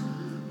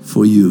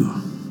for you.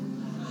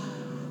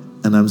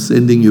 And I'm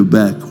sending you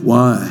back.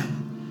 Why?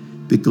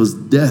 Because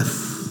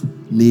death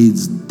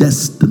needs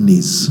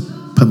destiny's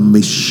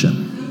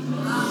permission.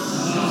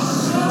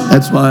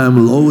 That's why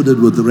I'm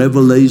loaded with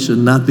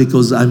revelation, not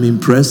because I'm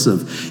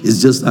impressive.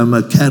 It's just I'm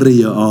a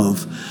carrier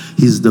of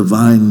his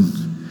divine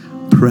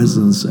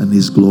presence and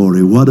his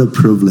glory. What a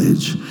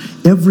privilege.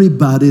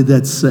 Everybody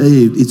that's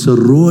saved, it's a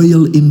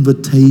royal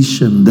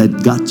invitation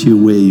that got you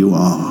where you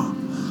are.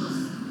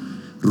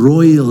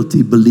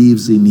 Royalty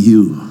believes in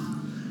you.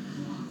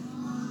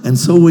 And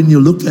so when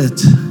you look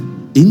at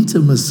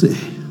intimacy,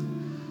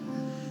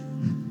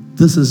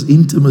 this is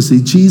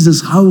intimacy.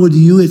 Jesus, how would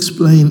you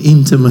explain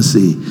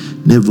intimacy?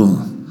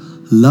 Neville,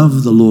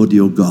 love the Lord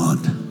your God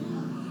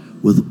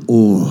with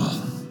all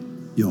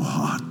your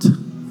heart,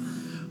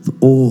 with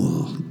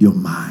all your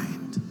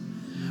mind,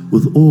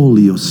 with all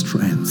your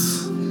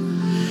strength.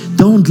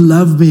 Don't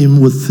love him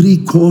with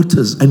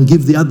 3/4 and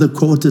give the other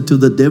quarter to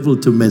the devil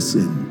to mess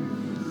in.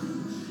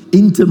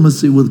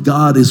 Intimacy with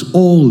God is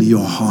all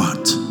your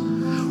heart.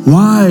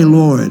 Why,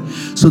 Lord?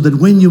 So that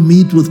when you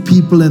meet with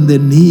people and their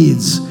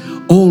needs,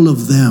 all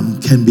of them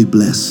can be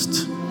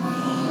blessed.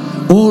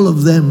 All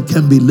of them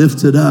can be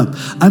lifted up.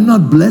 I'm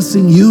not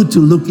blessing you to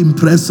look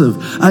impressive.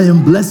 I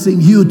am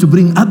blessing you to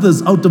bring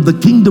others out of the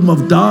kingdom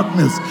of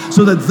darkness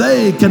so that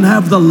they can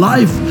have the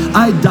life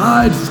I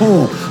died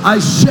for. I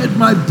shed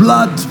my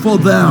blood for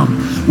them.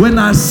 When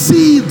I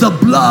see the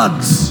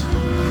blood,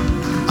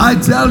 I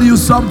tell you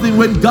something,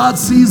 when God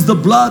sees the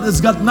blood,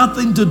 it's got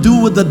nothing to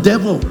do with the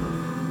devil.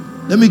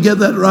 Let me get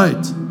that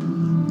right.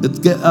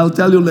 I'll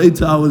tell you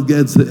later how it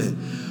gets there.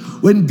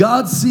 When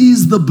God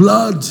sees the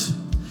blood,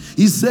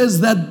 he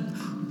says that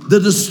the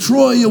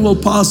destroyer will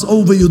pass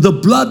over you. The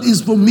blood is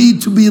for me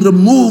to be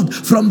removed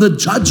from the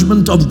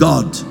judgment of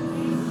God.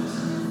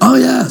 Oh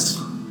yes.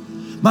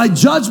 My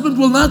judgment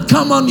will not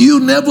come on you,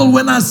 Neville,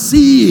 when I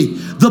see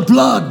the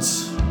blood.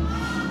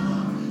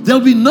 There'll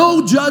be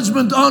no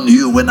judgment on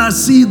you when I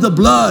see the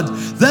blood.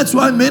 That's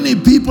why many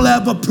people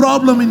have a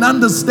problem in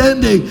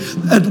understanding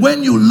that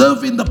when you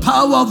live in the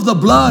power of the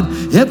blood,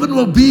 heaven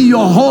will be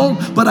your home.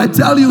 But I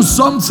tell you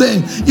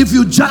something, if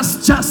you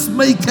just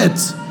make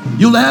it,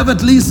 you'll have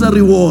at least a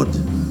reward.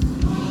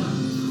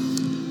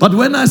 But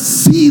when I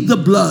see the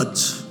blood,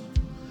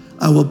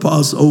 I will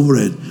pass over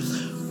it.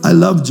 I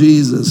love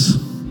Jesus.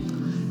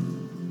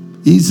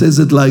 He says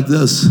it like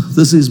this,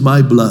 this is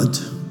my blood.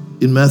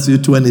 In Matthew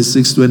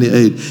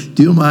 26:28.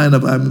 Do you mind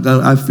if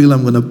I feel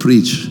I'm going to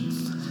preach?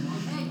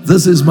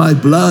 This is my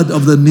blood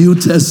of the New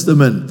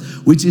Testament,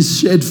 which is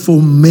shed for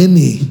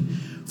many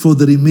for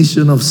the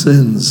remission of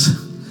sins.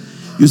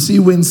 You see,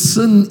 when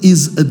sin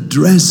is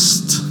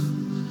addressed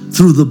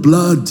through the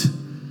blood,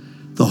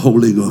 the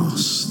Holy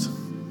Ghost.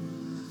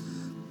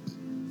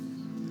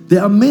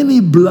 There are many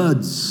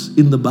bloods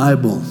in the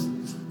Bible,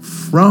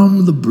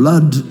 from the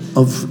blood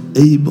of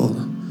Abel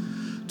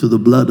to the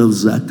blood of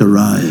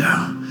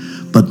Zechariah.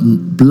 But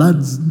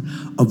bloods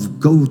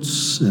of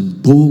goats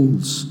and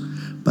bulls,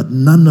 but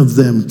none of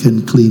them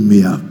can clean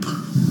me up.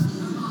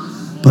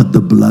 But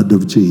the blood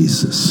of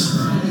Jesus.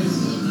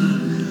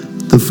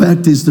 The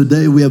fact is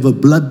today we have a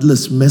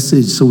bloodless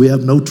message, so we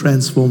have no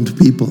transformed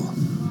people.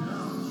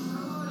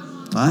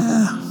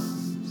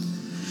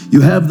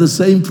 You have the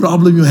same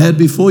problem you had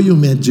before you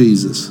met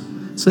Jesus.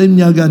 Same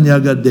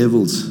nyaga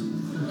devils.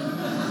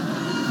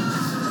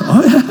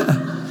 Oh yeah.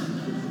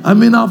 I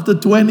mean, after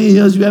 20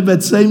 years, you have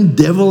that same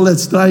devil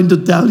that's trying to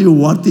tell you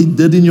what he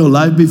did in your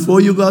life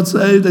before you got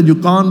saved, and you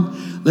can't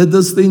let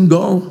this thing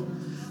go.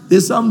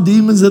 There's some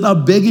demons that are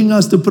begging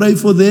us to pray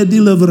for their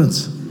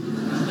deliverance.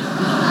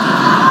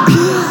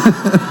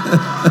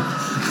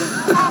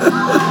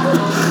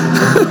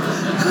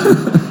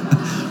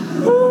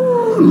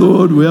 Oh,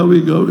 Lord, where are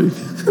we going?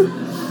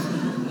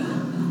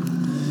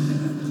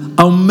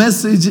 Our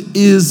message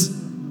is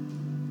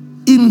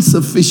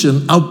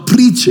insufficient. Our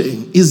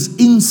preaching is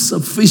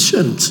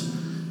insufficient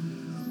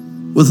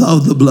without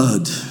the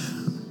blood.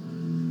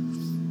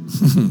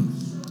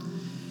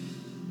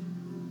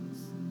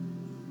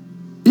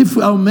 If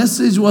our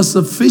message was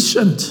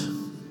sufficient,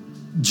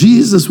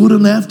 Jesus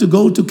wouldn't have to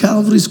go to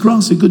Calvary's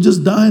cross. He could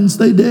just die and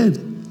stay dead.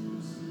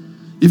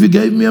 If he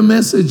gave me a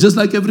message, just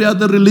like every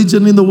other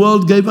religion in the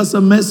world gave us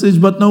a message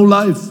but no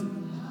life.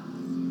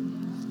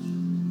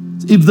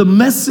 If the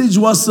message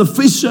was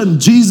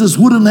sufficient, Jesus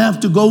wouldn't have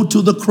to go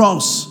to the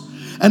cross.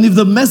 And if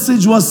the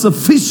message was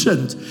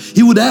sufficient,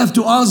 he would have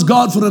to ask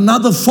God for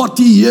another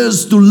 40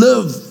 years to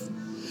live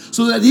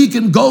so that he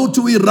can go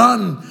to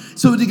Iran,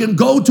 so that he can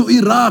go to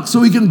Iraq,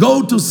 so he can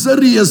go to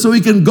Syria, so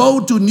he can go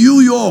to New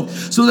York,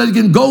 so that he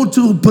can go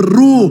to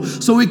Peru,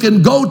 so he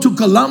can go to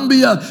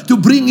Colombia to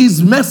bring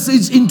his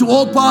message into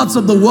all parts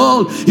of the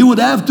world. He would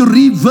have to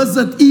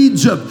revisit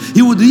Egypt.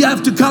 He would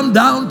have to come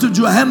down to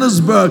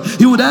Johannesburg.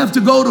 He would have to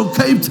go to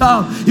Cape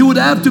Town. He would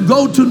have to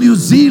go to New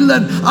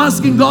Zealand,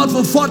 asking God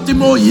for 40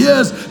 more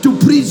years to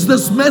preach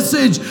this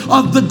message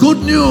of the good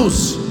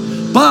news.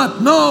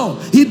 But no,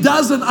 he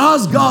doesn't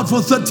ask God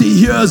for 30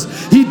 years.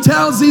 He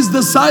tells his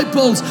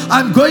disciples,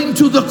 I'm going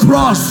to the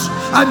cross.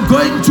 I'm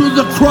going to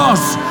the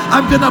cross.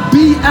 I'm going to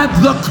be at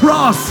the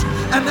cross.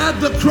 And at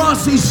the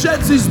cross he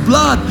sheds his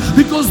blood,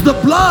 because the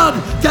blood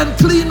can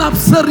clean up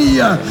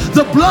Syria.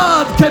 The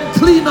blood can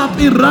clean up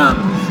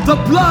Iran. The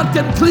blood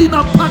can clean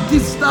up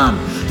Pakistan.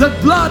 The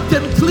blood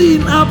can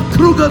clean up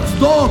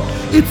Krugersdorp.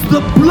 It's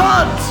the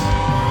blood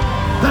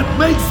that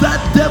makes that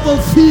devil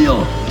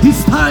feel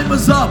his time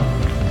is up.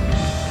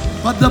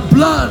 But the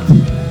blood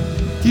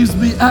gives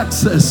me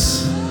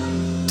access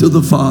to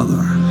the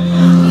Father.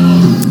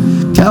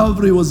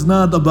 Calvary was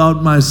not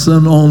about my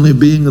sin only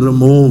being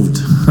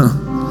removed.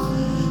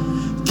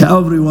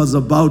 Calvary was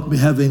about me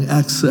having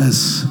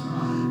access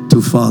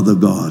to Father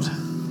God.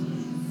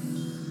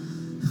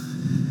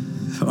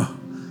 Oh.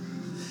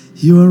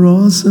 You are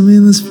awesome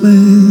in this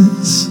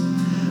place,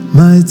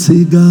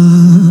 mighty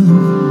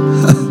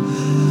God.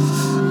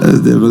 The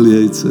devil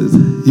hates it.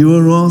 You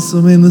are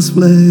awesome in this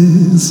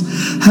place,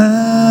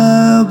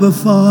 Abba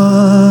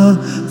Father.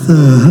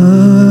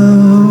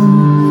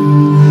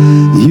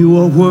 You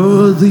are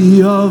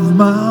worthy of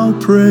my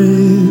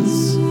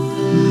praise.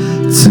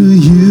 To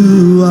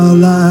you our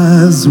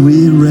lives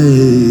we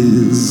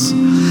raise.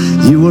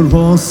 You are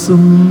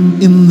awesome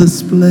in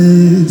this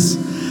place,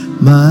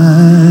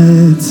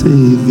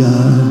 mighty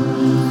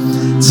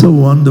God. So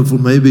wonderful.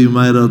 Maybe you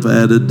might have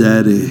added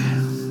Daddy.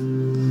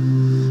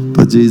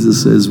 But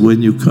Jesus says,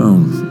 when you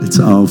come, it's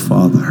our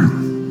Father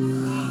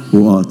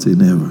who art in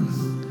heaven.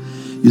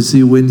 You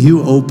see, when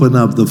you open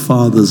up the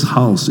Father's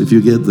house, if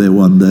you get there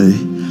one day,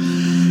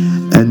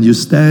 and you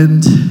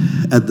stand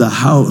at the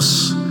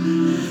house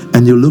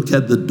and you look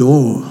at the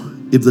door,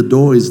 if the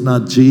door is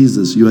not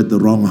Jesus, you're at the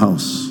wrong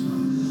house.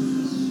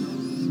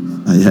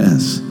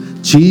 Yes.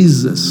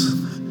 Jesus,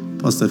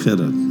 Pastor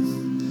Gerard,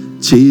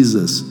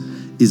 Jesus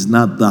is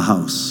not the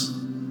house,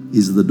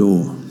 he's the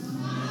door.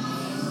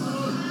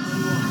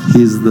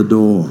 He's the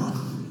door.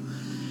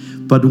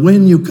 But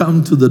when you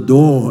come to the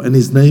door and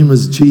his name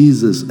is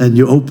Jesus and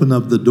you open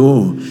up the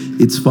door,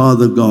 it's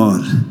Father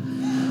God.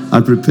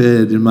 I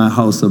prepared in my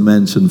house a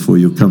mansion for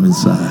you. Come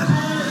inside.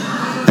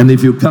 And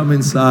if you come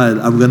inside,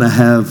 I'm going to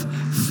have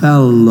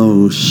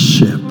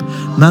fellowship.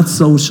 Not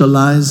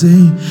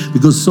socializing,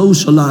 because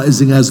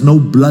socializing has no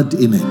blood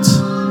in it.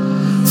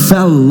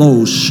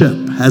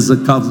 Fellowship has a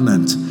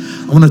covenant.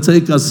 I want to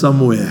take us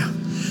somewhere.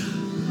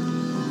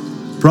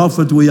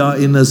 Prophet, we are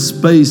in a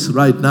space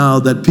right now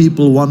that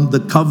people want the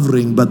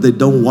covering, but they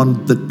don't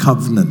want the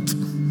covenant.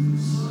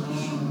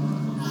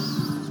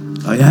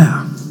 Oh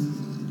yeah.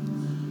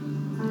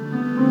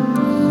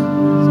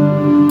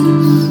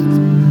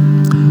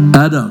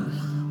 Adam,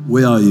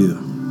 where are you?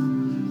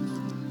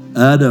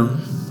 Adam,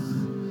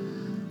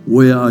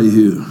 where are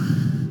you?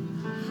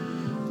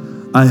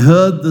 I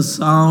heard the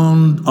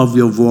sound of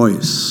your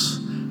voice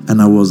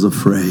and I was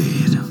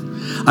afraid.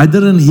 I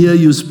didn't hear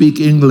you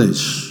speak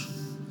English.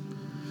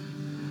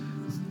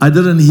 I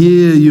didn't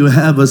hear you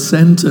have a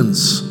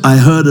sentence. I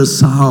heard a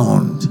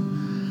sound.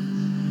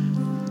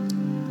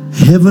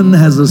 Heaven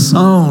has a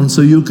sound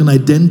so you can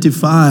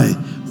identify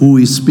who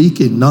is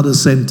speaking, not a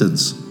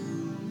sentence.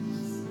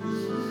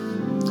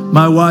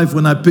 My wife,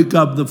 when I pick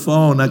up the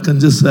phone, I can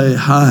just say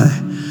hi.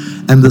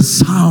 And the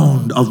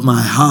sound of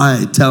my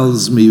hi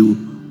tells me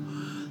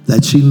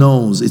that she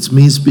knows it's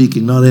me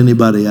speaking, not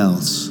anybody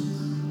else.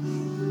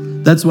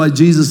 That's why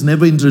Jesus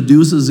never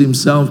introduces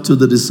himself to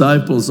the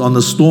disciples on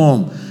a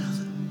storm.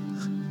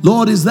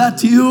 Lord, is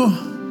that you?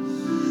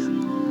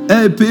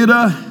 Hey,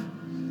 Peter,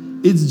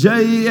 it's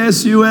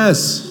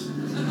Jesus.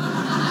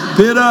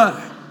 Peter,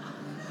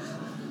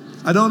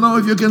 I don't know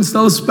if you can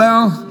still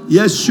spell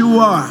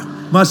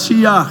Yeshua,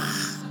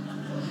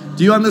 Mashiach.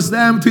 Do you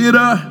understand,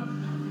 Peter?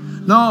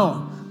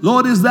 No.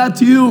 Lord, is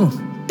that you?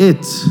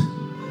 It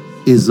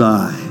is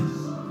I.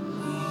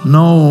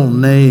 No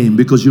name,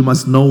 because you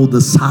must know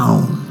the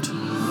sound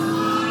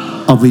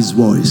of his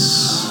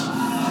voice.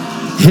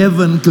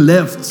 Heaven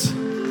cleft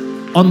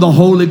on the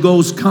Holy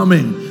Ghost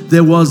coming.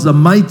 There was a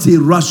mighty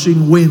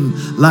rushing wind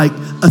like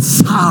a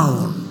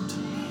sound.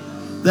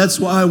 That's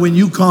why when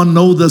you can't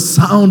know the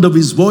sound of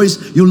his voice,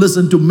 you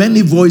listen to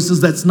many voices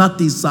that's not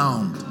his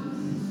sound.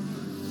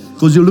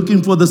 Because you're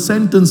looking for the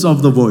sentence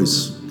of the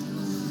voice.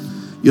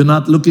 You're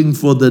not looking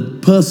for the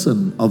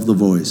person of the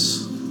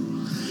voice.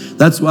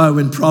 That's why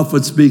when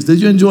prophet speaks, did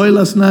you enjoy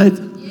last night?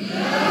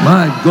 Yeah.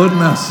 My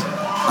goodness.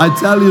 I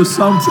tell you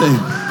something.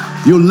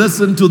 You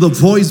listen to the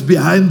voice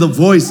behind the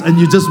voice and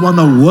you just want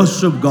to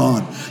worship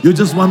God. You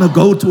just want to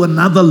go to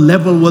another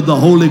level with the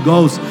Holy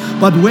Ghost.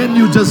 But when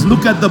you just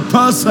look at the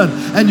person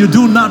and you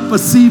do not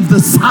perceive the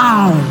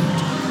sound.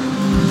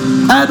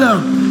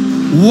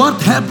 Adam,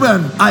 what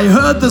happened? I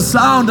heard the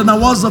sound and I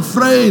was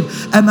afraid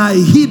and I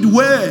hid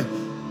where?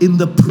 In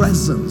the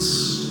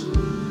presence.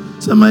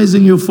 It's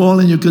amazing you fall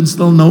and you can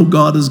still know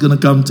God is going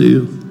to come to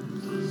you.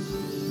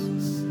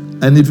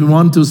 And if you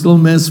want to still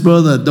mess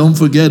further, don't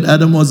forget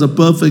Adam was a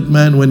perfect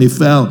man when he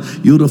fell.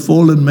 You're the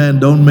fallen man,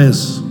 don't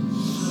miss.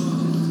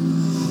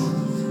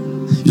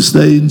 You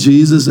stay in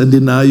Jesus and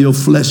deny your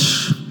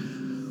flesh,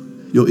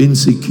 your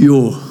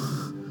insecure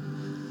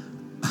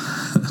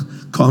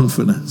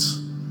confidence.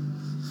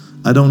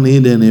 I don't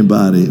need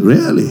anybody.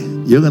 Really?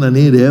 You're going to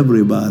need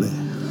everybody.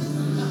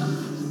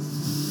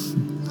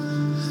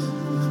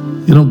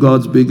 You know,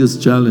 God's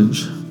biggest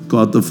challenge,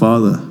 God the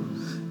Father,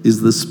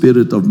 is the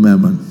spirit of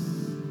mammon.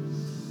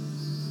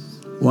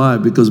 Why?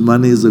 Because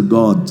money is a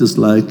god, just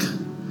like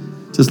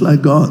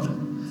God.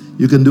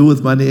 You can do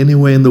with money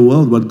anywhere in the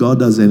world what God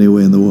does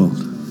anywhere in the world.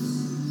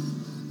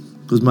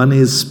 Because money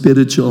is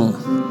spiritual,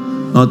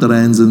 not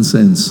rands and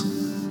cents.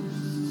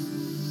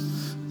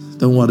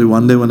 Don't worry,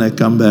 one day when I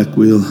come back,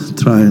 we'll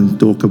try and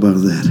talk about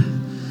that.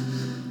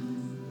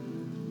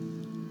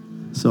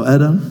 So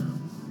Adam,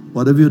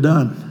 what have you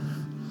done?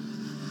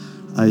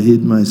 I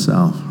hid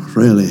myself,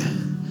 really.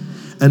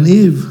 And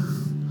Eve,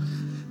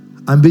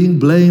 I'm being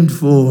blamed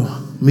for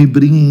me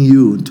bringing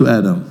you to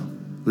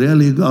Adam.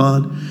 Really,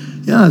 God?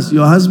 Yes,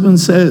 your husband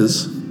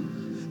says.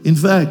 In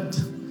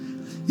fact,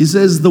 he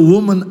says, the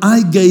woman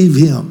I gave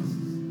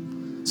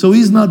him. So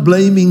he's not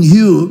blaming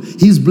you,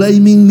 he's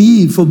blaming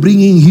me for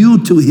bringing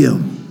you to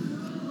him.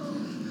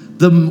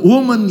 The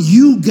woman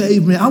you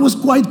gave me, I was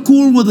quite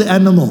cool with the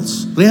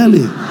animals,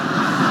 really.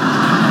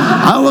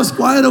 I was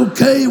quite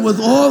okay with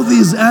all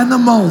these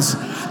animals.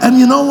 And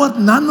you know what?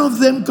 None of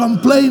them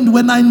complained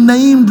when I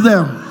named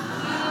them.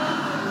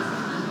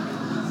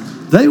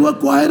 They were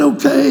quite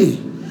okay.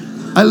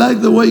 I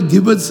like the way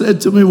Gibbet said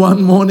to me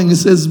one morning, he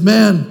says,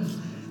 man,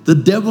 the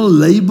devil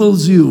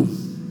labels you,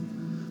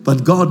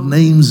 but God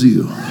names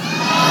you.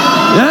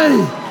 Hey,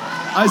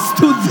 I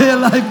stood there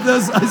like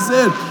this. I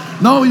said,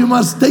 no, you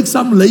must take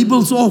some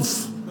labels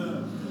off.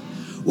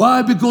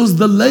 Why? Because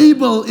the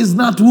label is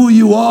not who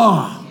you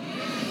are.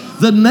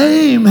 The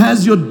name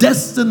has your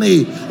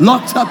destiny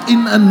locked up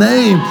in a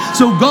name.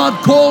 So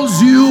God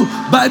calls you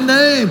by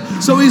name.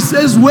 So he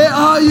says, where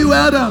are you,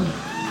 Adam?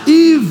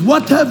 Eve,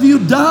 what have you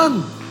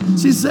done?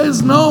 She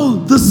says,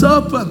 no, the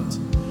serpent.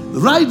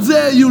 Right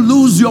there you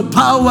lose your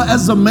power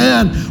as a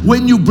man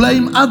when you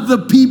blame other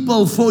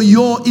people for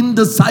your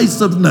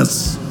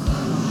indecisiveness.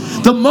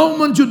 The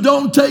moment you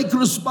don't take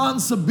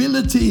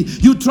responsibility,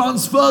 you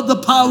transfer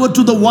the power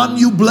to the one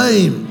you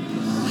blame.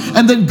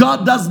 And then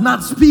God does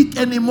not speak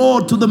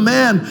anymore to the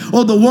man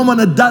or the woman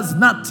that does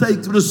not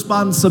take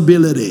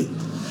responsibility.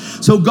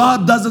 So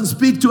God doesn't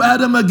speak to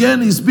Adam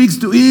again. He speaks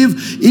to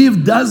Eve.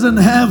 Eve doesn't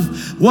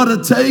have what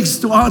it takes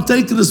to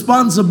take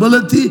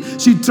responsibility.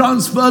 She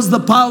transfers the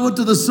power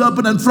to the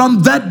serpent. And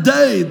from that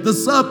day, the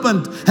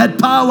serpent had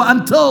power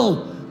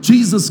until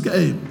Jesus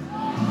came.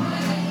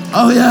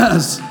 Oh,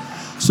 yes.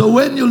 So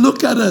when you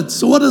look at it,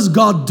 so what does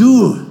God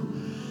do?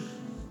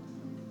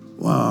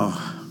 Wow,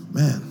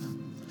 man.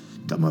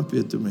 Come up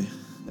here to me.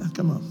 Yeah,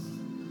 come up.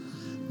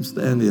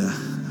 Stand here.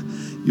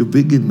 You're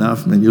big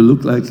enough, man. You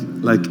look like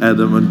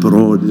Adam and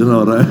Parod, you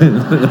know, right?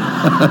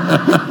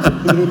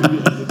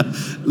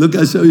 Look,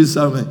 I'll show you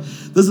something.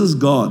 This is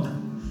God.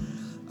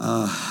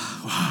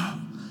 Wow.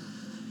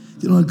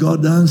 You know what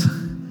God does?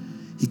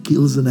 He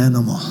kills an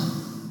animal.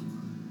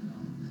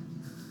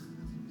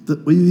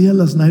 Were you here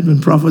last night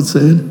when prophet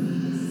said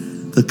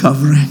the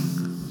covering,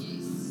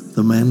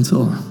 the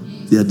mantle,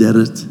 the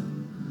aderet,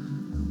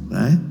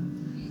 right?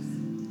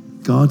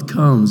 God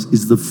comes,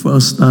 is the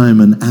first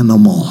time an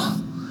animal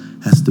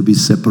has to be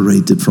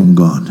separated from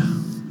God.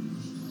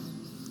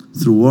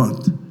 Through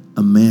what?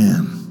 A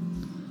man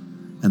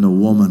and a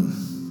woman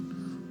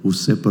who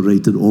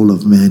separated all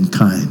of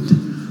mankind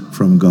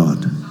from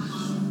God.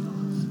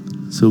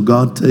 So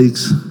God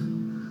takes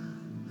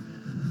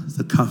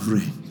the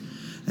covering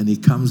and he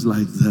comes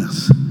like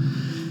this.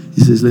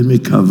 He says, let me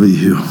cover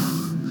you.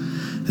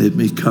 Let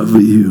me cover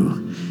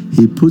you.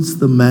 He puts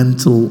the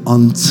mantle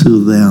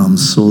onto them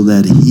so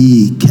that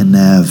he can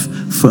have,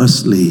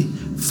 firstly,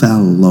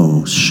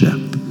 fellowship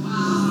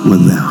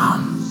with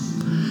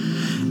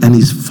them. And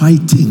he's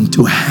fighting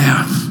to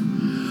have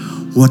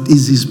what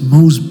is his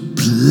most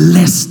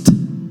blessed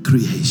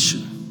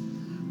creation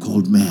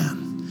called man.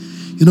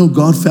 You know,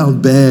 God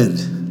felt bad.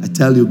 I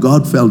tell you,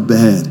 God felt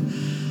bad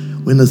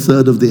when a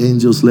third of the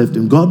angels left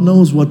him. God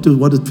knows what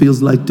it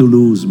feels like to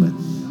lose, man.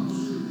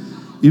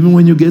 Even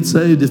when you get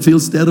saved, it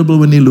feels terrible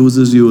when he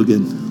loses you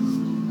again.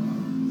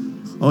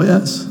 Oh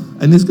yes,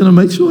 and he's going to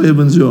make sure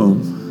heaven's your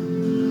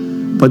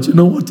home. But you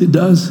know what he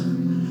does?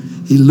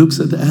 He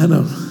looks at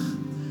Adam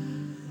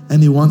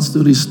and he wants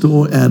to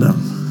restore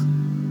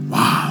Adam.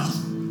 Wow.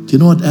 Do you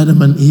know what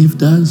Adam and Eve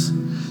does?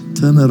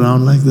 Turn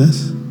around like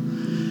this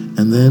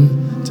and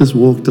then just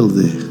walk till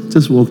there.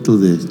 Just walk till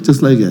there.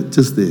 Just like that.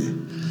 Just there.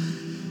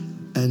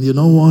 And you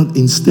know what?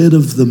 Instead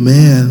of the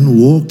man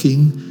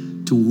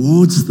walking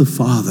towards the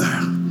Father,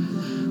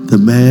 the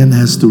man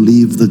has to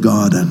leave the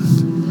garden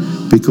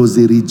because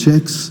he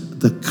rejects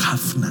the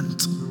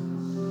covenant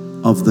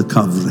of the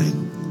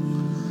covering.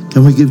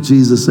 Can we give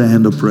Jesus a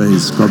hand of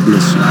praise? God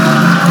bless you.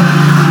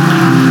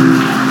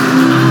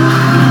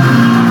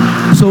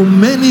 So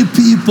many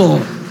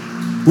people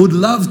would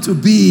love to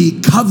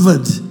be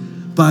covered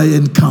by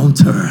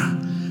encounter,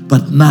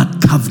 but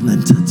not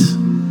covenanted.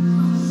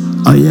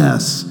 Oh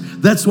yes.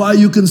 That's why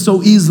you can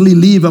so easily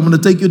leave. I'm going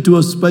to take you to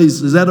a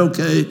space. Is that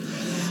okay?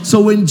 So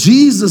when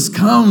Jesus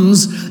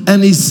comes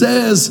and he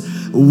says,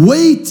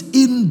 wait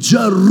in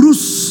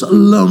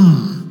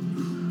Jerusalem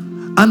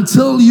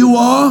until you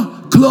are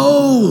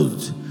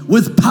clothed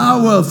with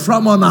power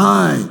from on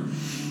high.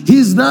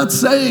 He's not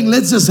saying,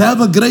 let's just have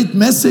a great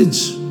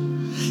message.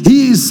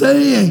 He is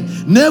saying,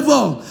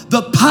 never.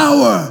 The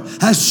power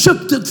has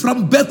shifted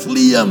from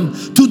Bethlehem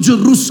to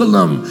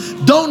Jerusalem.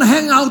 Don't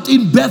hang out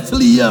in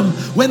Bethlehem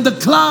when the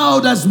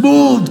cloud has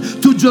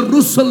moved to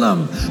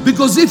Jerusalem.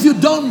 Because if you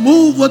don't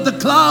move with the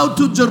cloud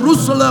to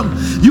Jerusalem,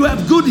 you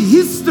have good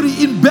history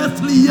in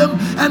Bethlehem,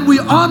 and we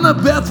honor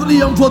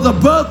Bethlehem for the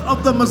birth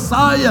of the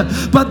Messiah.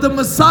 But the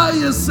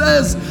Messiah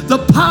says the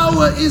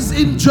power is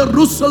in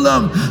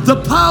Jerusalem.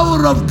 The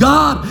power of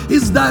God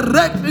is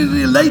directly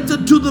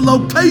related to the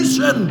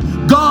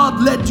location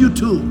God led you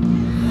to.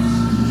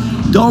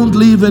 Don't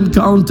leave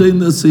encounter in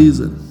the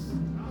season.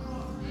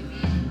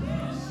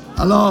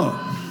 Hello.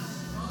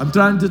 I'm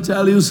trying to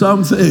tell you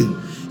something.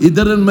 He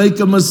didn't make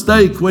a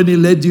mistake when he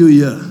led you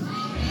here.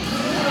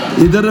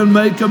 He didn't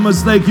make a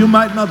mistake. You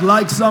might not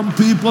like some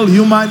people.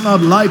 You might not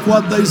like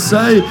what they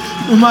say.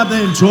 You might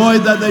enjoy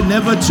that they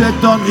never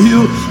checked on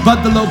you.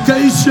 But the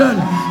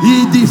location,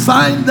 he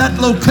defined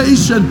that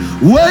location.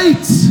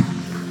 Wait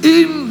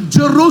in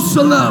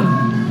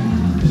Jerusalem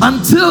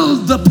until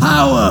the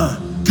power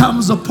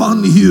comes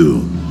upon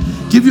you.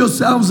 Give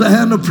yourselves a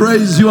hand of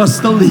praise. You are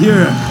still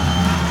here.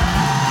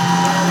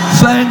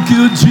 Thank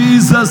you,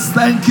 Jesus.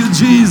 Thank you,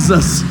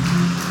 Jesus.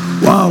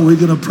 Wow, we're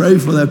going to pray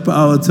for that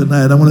power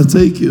tonight. I want to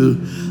take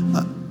you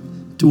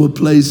to a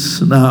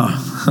place now.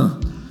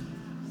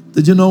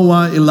 Did you know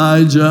why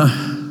Elijah,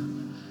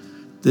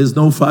 there's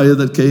no fire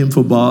that came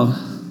for Baal?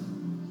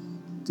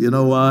 Do you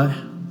know why?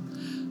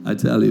 I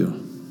tell you.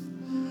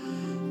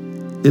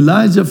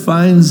 Elijah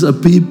finds a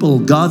people,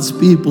 God's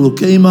people, who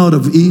came out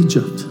of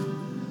Egypt,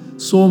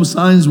 saw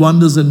signs,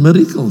 wonders, and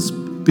miracles,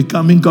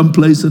 becoming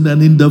complacent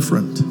and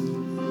indifferent.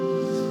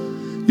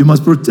 You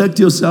must protect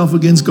yourself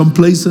against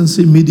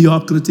complacency,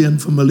 mediocrity, and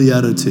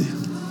familiarity.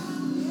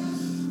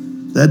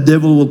 That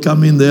devil will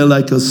come in there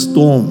like a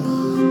storm.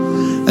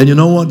 And you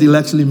know what? He'll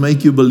actually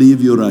make you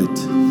believe you're right.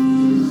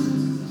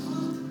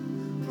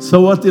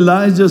 So what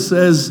Elijah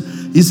says,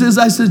 he says,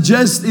 I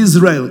suggest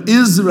Israel.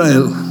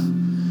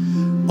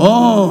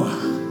 Oh,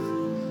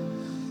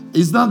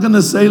 he's not going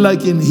to say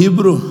like in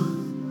Hebrew.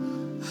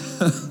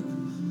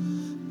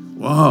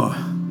 Wow.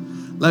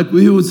 Like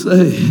we would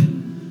say,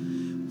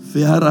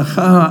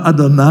 V'yaracha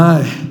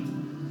Adonai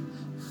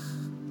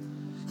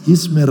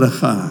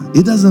Yismeracha.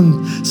 He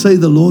doesn't say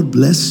the Lord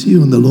bless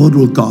you and the Lord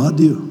will guard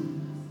you.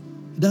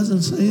 He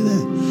doesn't say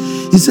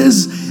that. He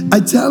says, I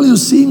tell you,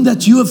 seeing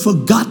that you have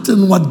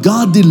forgotten what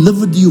God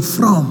delivered you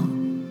from,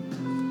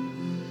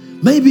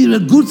 maybe a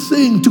good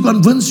thing to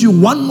convince you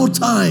one more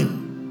time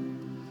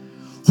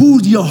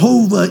who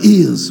Jehovah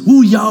is,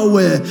 who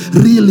Yahweh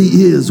really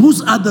is,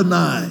 who's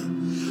Adonai.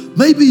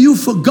 Maybe you've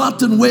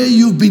forgotten where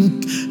you've been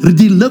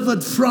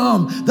delivered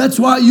from. That's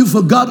why you've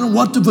forgotten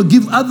what to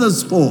forgive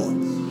others for.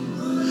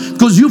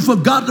 Because you've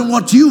forgotten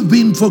what you've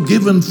been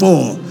forgiven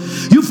for.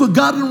 You've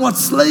forgotten what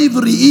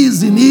slavery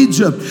is in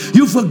Egypt.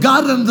 You've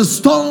forgotten the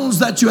stones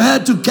that you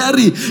had to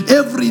carry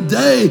every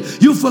day.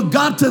 You've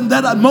forgotten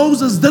that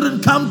Moses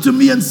didn't come to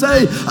me and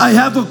say, I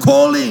have a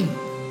calling.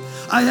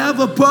 I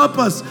have a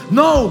purpose.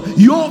 No,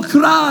 your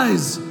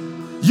cries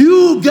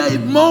You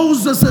gave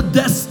Moses a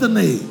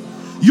destiny.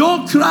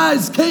 Your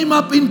cries came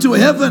up into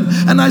heaven,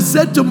 and I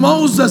said to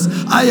Moses,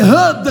 I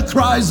heard the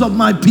cries of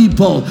my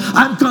people.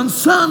 I'm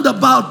concerned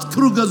about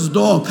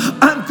Krugersdorp.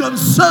 I'm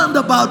concerned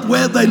about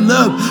where they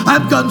live.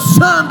 I'm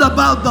concerned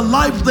about the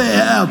life they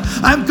have.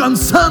 I'm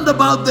concerned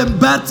about them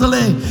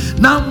battling.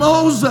 Now,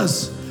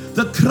 Moses,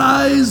 the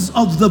cries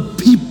of the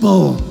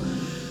people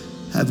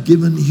have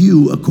given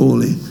you a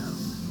calling,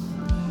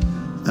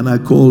 and I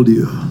called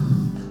you.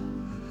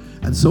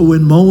 And so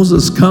when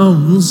Moses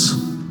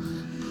comes,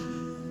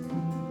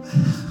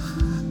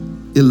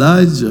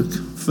 Elijah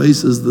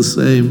faces the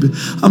same.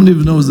 How many of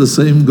you know it's the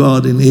same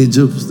God in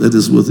Egypt that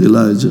is with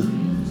Elijah?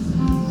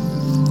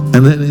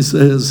 And then he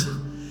says,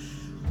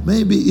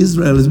 maybe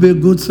Israel, it'd be a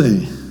good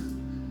thing.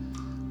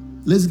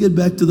 Let's get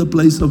back to the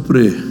place of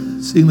prayer,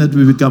 seeing that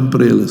we become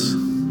prayerless.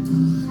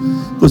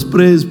 Because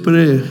prayer is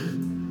prayer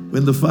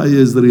when the fire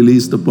is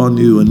released upon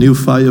you, a new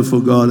fire for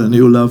God, a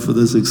new love for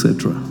this,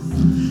 etc.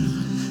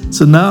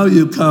 So now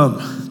you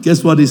come.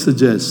 Guess what he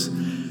suggests?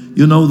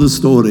 You know the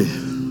story.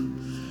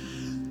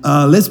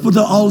 Let's put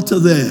an altar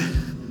there.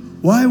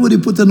 Why would he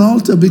put an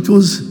altar?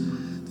 Because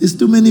there's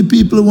too many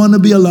people who want to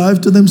be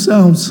alive to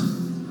themselves.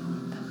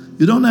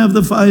 You don't have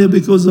the fire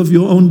because of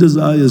your own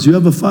desires. You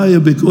have a fire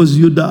because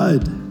you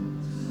died.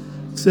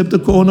 Except a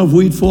corn of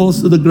wheat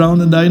falls to the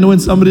ground and die. You know when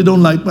somebody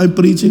don't like my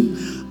preaching,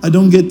 I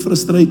don't get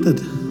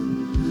frustrated.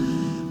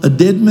 A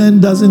dead man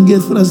doesn't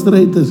get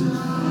frustrated.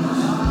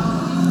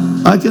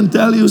 I can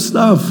tell you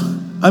stuff.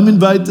 I'm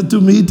invited to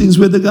meetings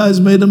where the guys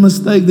made a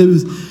mistake. There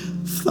was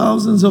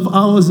thousands of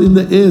hours in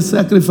the air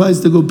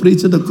sacrificed to go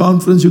preach at a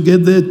conference. You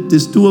get there,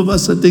 there's two of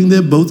us sitting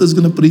there, both is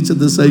going to preach at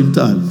the same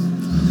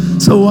time.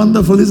 So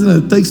wonderful, isn't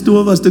it? It takes two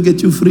of us to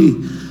get you free.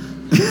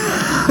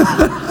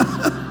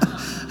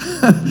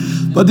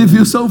 But if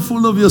you're so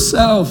full of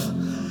yourself,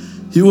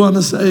 you want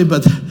to say,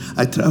 but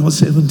I traveled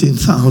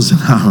 17,000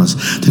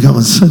 hours to come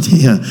and sit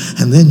here,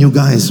 and then you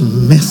guys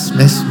mess.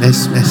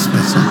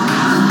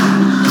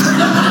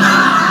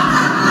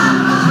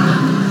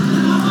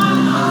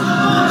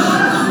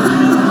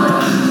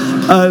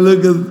 I look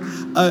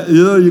at,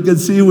 you can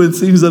see when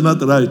things are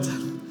not right.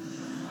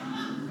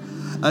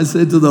 I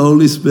say to the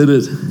Holy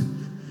Spirit,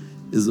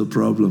 is a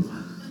problem.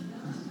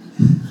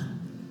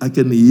 I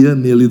can hear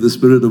nearly the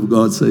Spirit of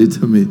God say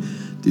to me,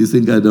 do you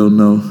think I don't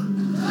know?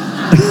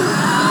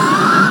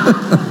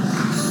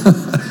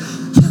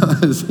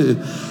 I say,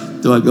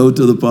 do I go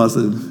to the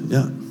pastor?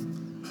 Yeah.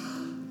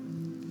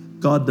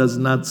 God does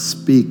not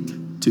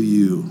speak to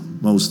you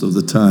most of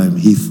the time.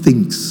 He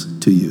thinks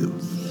to you.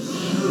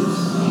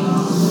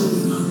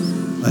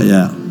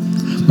 Yeah.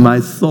 My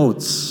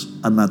thoughts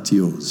are not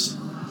yours.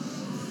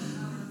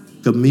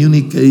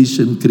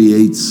 Communication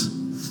creates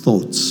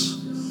thoughts.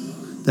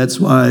 That's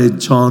why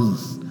John,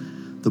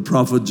 the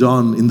prophet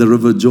John in the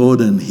river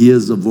Jordan,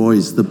 hears a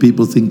voice. The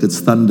people think it's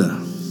thunder.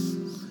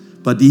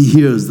 But he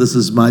hears, this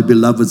is my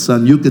beloved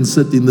son. You can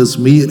sit in this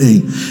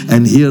meeting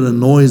and hear a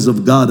noise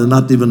of God and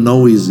not even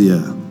know he's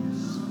here.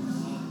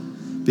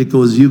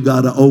 Because you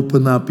got to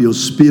open up your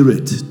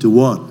spirit to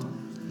what?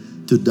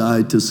 To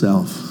die to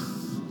self.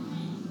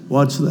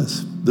 Watch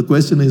this. The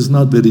question is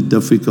not very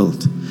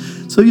difficult.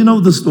 So you know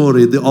the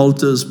story. The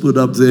altar is put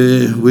up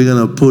there. We're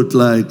going to put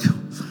like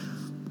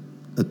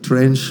a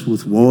trench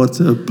with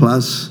water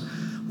plus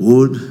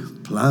wood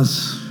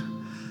plus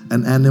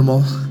an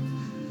animal.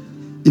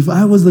 If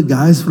I was the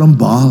guys from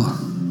Baal,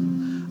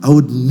 I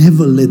would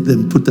never let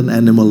them put an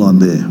animal on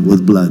there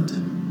with blood.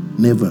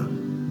 Never.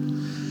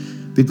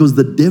 Because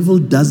the devil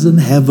doesn't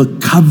have a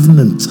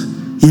covenant.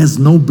 He has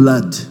no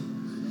blood.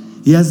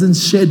 He hasn't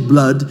shed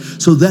blood,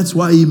 so that's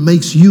why he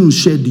makes you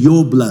shed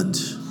your blood.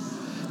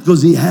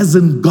 Because he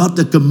hasn't got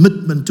a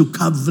commitment to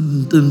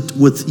covenant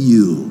with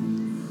you.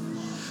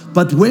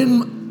 But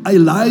when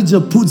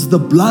Elijah puts the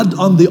blood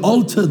on the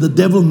altar, the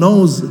devil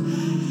knows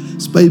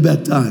it's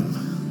payback time.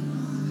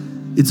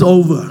 It's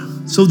over.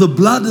 So the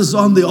blood is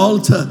on the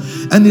altar,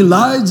 and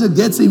Elijah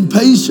gets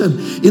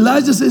impatient.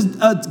 Elijah says,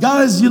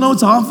 guys,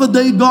 it's half a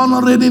day gone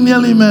already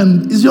nearly,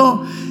 man. Is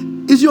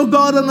your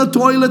God on a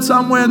toilet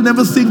somewhere and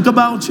never think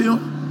about you?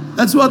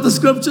 That's what the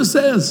scripture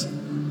says.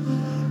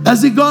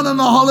 Has he gone on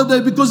a holiday?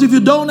 Because if you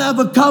don't have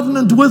a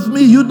covenant with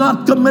me, you're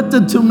not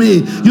committed to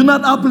me. You're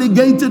not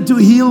obligated to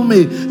heal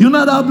me. You're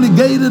not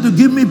obligated to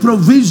give me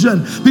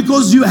provision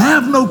because you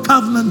have no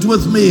covenant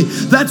with me.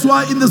 That's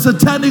why in the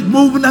satanic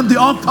movement and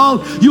the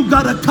occult, you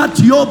got to cut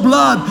your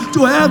blood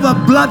to have a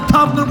blood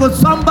covenant with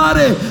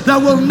somebody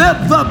that will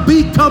never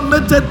be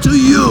committed to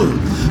you.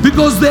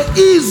 Because there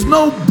is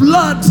no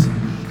blood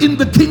in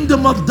the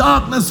kingdom of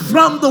darkness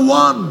from the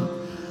one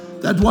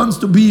that wants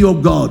to be your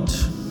God.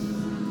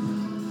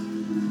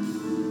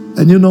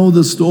 And you know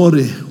the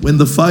story. When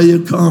the fire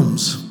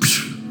comes,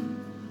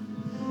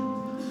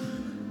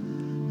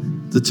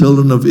 the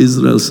children of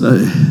Israel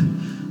say,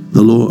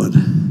 the Lord,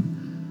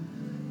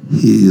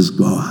 He is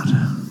God.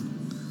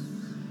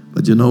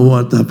 But you know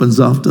what happens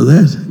after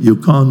that? You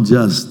can't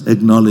just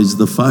acknowledge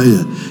the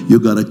fire. You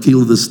got to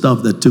kill the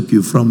stuff that took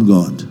you from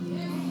God.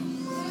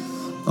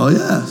 Oh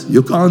yes,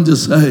 you can't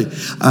just say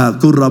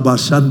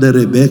 "Kurabashande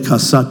Rebecca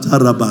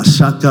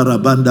Satarabashaka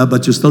Rabanda,"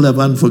 but you still have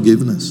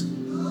unforgiveness.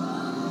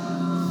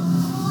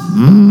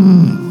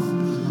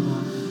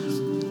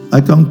 I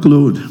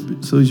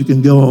conclude, so you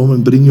can go home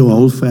and bring your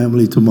whole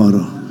family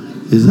tomorrow.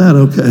 Is that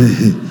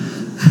okay?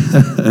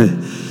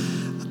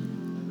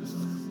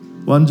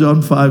 1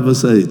 John 5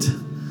 verse 8.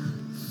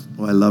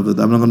 Oh, I love it.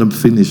 I'm not going to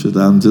finish it.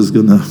 I'm just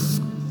going to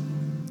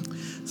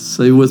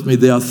say with me,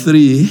 there are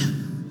three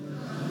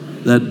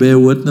that bear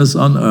witness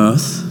on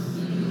earth: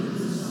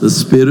 the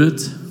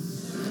Spirit,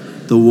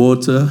 the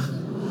water,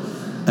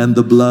 and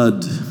the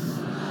blood.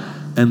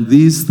 And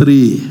these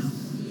three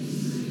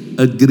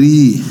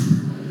agree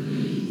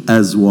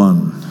as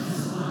one.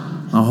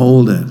 Now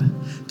hold it.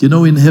 Do you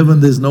know in heaven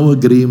there's no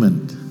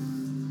agreement?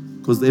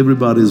 Because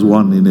everybody is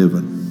one in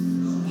heaven.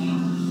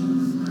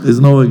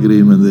 There's no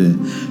agreement there.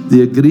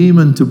 The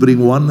agreement to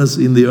bring oneness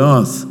in the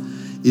earth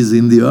is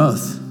in the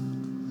earth.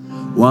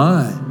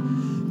 Why?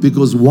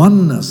 Because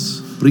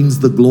oneness brings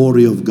the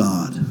glory of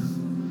God.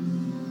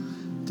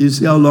 Do you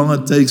see how long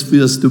it takes for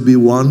us to be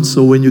one?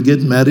 So when you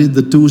get married,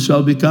 the two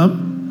shall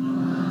become?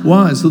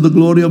 Why? So the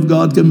glory of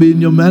God can be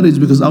in your marriage,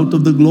 because out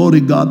of the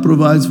glory, God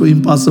provides for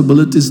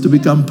impossibilities to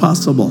become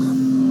possible.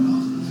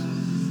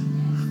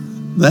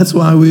 That's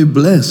why we're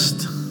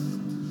blessed.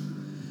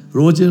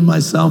 Roger and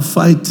myself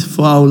fight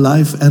for our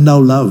life and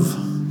our love.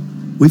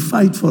 We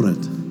fight for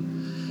it.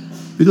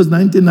 Because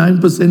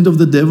 99% of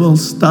the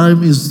devil's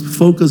time is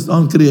focused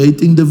on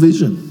creating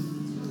division.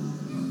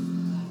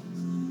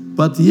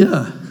 But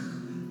yeah,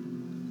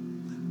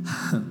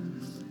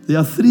 there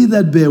are three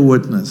that bear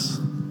witness,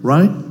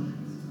 right?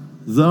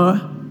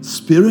 The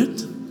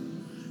Spirit,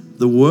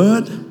 the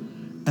Word,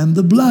 and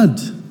the blood.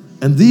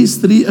 And these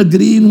three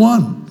agree in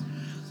one.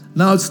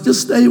 Now,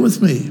 just stay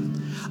with me.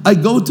 I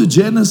go to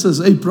Genesis.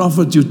 Hey,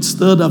 prophet, you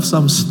stirred up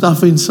some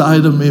stuff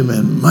inside of me,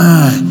 man.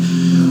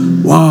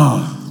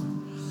 Wow.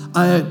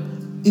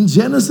 In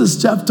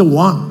Genesis chapter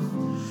 1,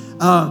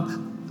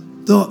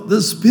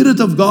 the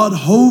Spirit of God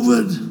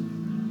hovered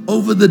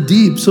over the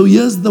deep. So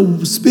here's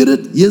the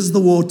Spirit, here's the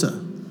water.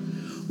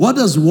 What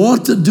does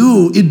water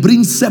do? It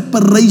brings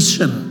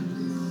separation.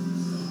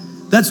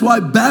 That's why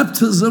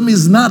baptism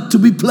is not to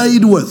be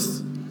played with.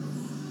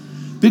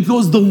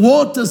 Because the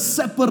water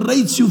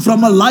separates you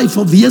from a life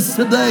of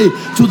yesterday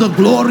to the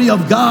glory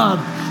of God.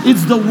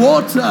 It's the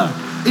water.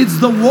 It's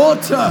the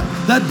water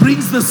that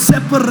brings the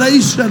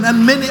separation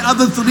and many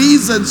other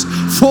reasons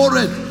for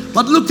it.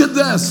 But look at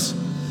this.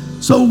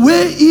 So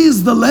where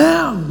is the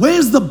lamb?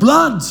 Where's the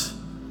blood?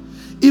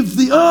 If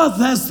the earth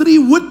has three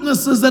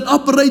witnesses that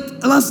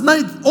operate, last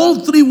night,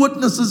 all three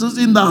witnesses is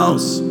in the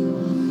house.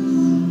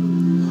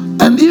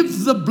 And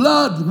if the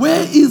blood,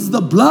 where is the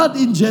blood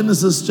in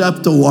Genesis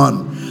chapter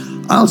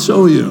 1? I'll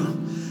show you.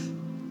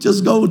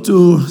 Just go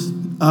to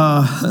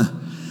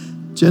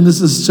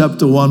Genesis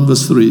chapter 1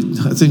 verse 3.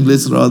 I think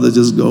let's rather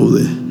just go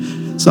there.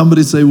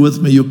 Somebody say with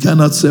me, you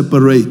cannot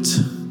separate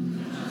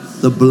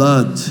the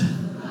blood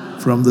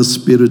from the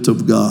Spirit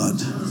of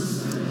God.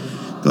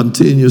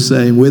 Continue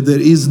saying, where there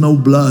is no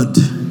blood,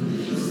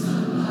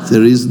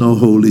 there is no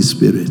Holy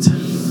Spirit.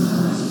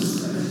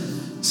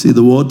 See,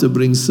 the water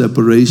brings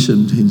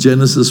separation. In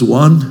Genesis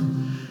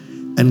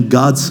 1, and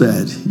God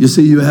said, you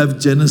see, you have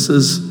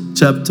Genesis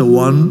chapter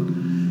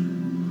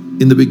 1,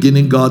 in the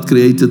beginning God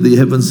created the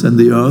heavens and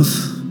the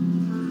earth.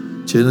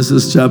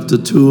 Genesis chapter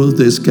 2,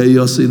 there's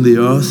chaos in the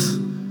earth.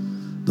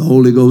 The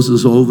Holy Ghost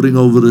is hovering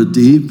over the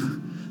deep.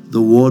 The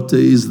water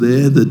is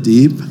there, the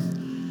deep.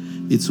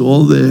 It's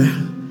all there.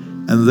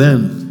 And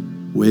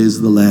then,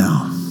 where's the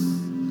Lamb?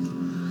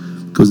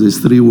 Because there's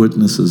three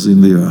witnesses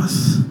in the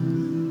earth.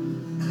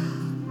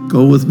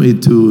 Go with me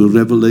to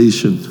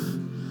Revelation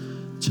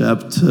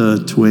chapter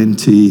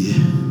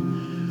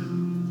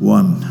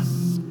 21.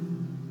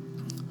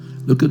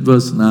 Look at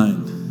verse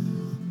 9.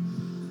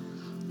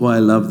 Oh, I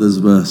love this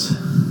verse.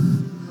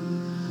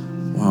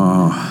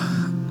 Wow.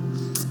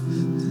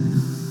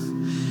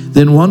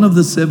 Then one of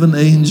the seven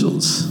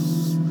angels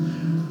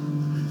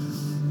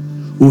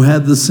who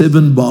had the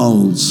seven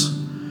bowls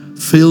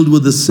filled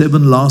with the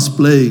seven last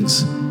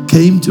plagues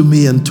came to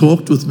me and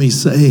talked with me,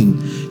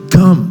 saying,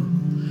 come,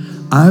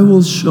 I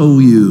will show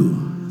you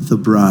the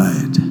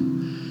bride,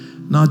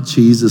 not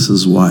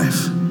Jesus'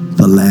 wife,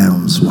 the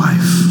Lamb's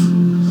wife.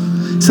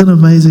 Isn't it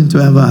amazing to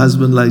have a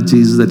husband like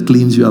Jesus that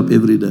cleans you up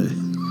every day?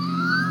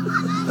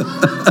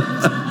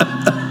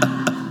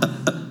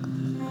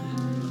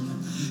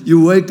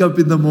 You wake up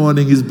in the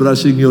morning, he's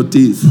brushing your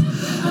teeth.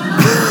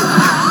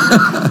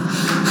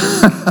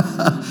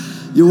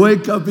 You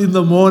wake up in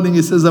the morning,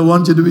 he says, I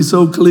want you to be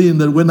so clean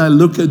that when I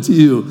look at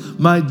you,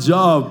 my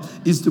job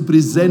is to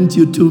present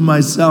you to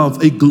myself,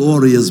 a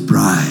glorious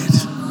bride.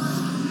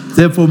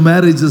 Therefore,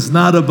 marriage is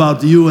not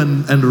about you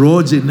and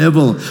Roger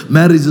Neville.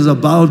 Marriage is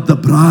about the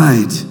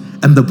bride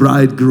and the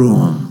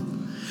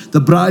bridegroom. The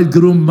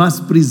bridegroom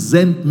must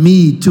present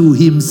me to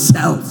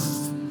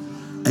himself,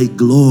 a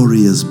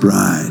glorious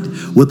bride,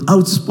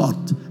 without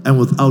spot and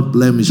without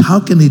blemish.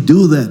 How can he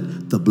do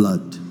that? The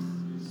blood.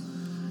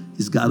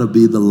 He's got to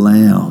be the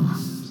Lamb.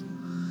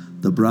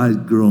 the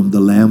bridegroom, the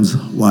Lamb's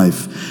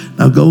wife.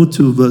 Now go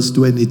to verse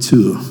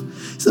 22.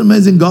 It's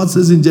amazing. God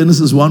says in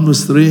Genesis 1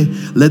 verse 3,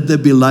 let there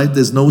be light.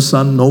 There's no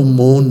sun, no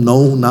moon,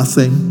 no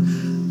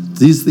nothing.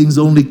 These things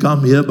only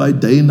come here by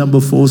day number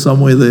 4,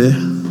 somewhere there.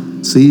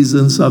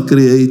 Seasons are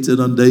created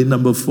on day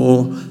number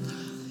 4.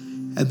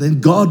 And then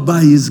God,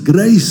 by His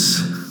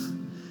grace,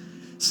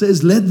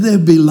 says, let there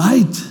be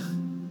light.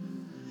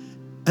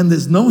 And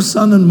there's no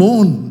sun and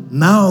moon.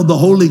 Now the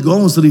Holy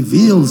Ghost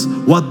reveals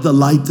what the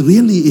light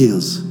really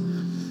is.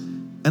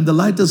 And the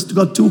light has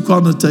got 2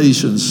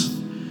 connotations.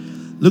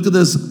 Look at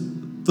this.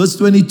 Verse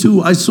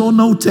 22, I saw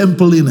no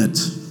temple in it,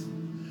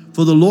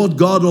 for the Lord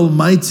God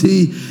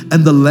Almighty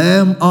and the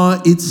Lamb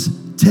are its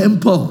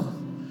temple.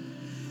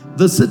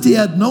 The city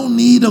had no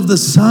need of the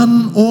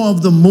sun or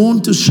of the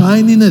moon to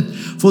shine in it,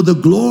 for the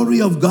glory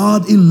of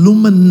God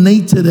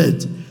illuminated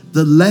it.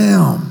 The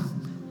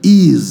Lamb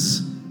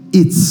is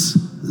its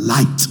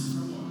light.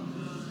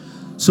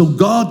 So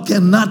God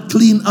cannot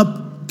clean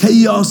up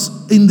chaos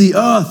in the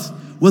earth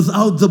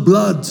without the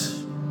blood.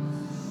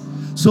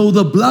 So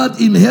the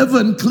blood in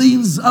heaven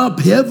cleans up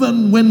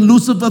heaven. When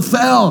Lucifer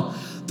fell,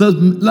 the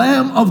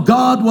Lamb of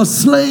God was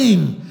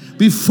slain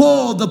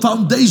before the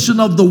foundation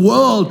of the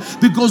world,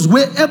 because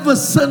wherever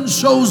sin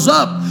shows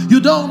up,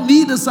 you don't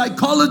need a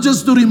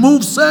psychologist to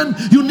remove sin.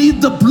 You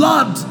need the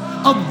blood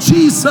of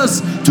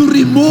Jesus to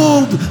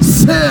remove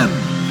sin.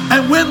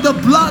 And when the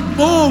blood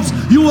moves,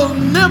 you will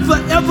never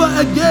ever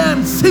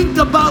again think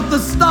about the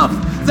stuff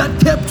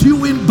that kept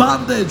you in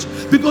bondage,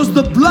 because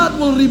the blood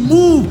will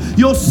remove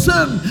your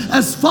sin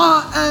as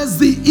far as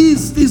the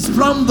east is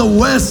from the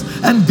west,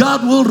 and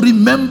God will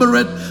remember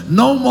it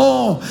no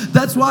more.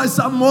 That's why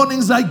some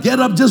mornings I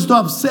get up just to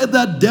upset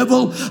that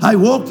devil. I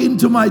walk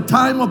into my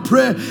time of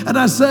prayer and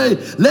I say,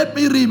 let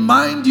me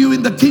remind you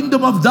in the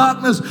kingdom of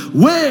darkness,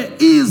 where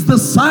is the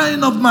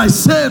sign of my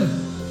sin?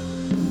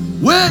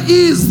 Where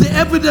is the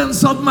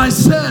evidence of my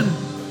sin?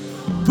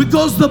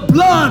 Because the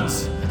blood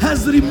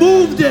has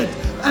removed it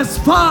as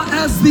far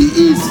as the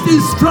east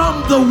is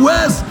from the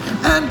west,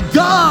 and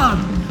God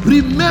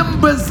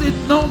remembers it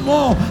no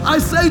more. I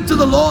say to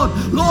the Lord,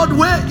 Lord,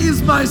 where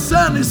is my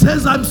sin? He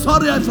says, I'm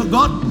sorry, I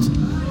forgot.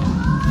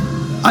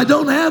 I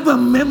don't have a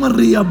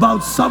memory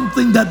about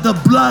something that the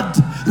blood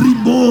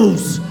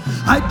removes.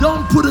 I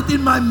don't put it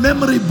in my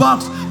memory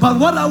box. But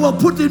what I will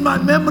put in my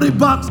memory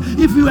box,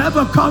 if you have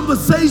a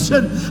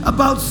conversation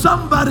about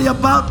somebody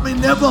about me,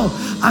 Neville,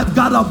 I've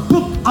got a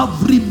book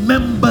of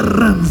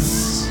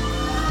remembrance.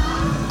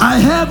 I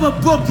have a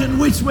book in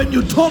which when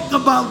you talk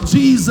about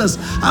Jesus,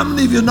 how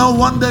many of you know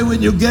one day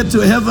when you get to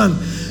heaven,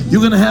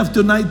 you're going to have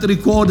tonight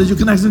recorded. You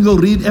can actually go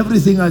read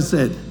everything I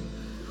said.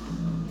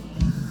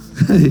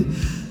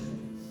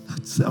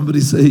 Somebody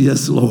say,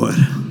 yes, Lord.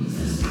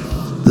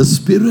 The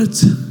Spirit,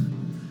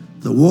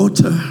 the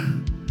water,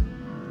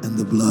 and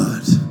the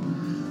blood.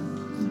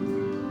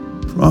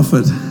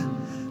 Prophet,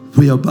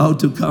 we are about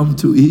to come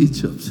to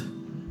Egypt,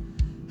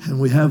 and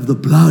we have the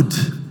blood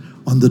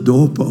on the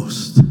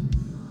doorpost.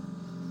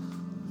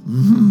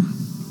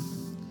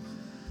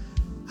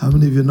 How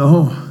many of you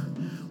know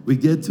we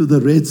get to the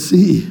Red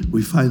Sea,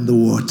 we find the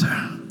water.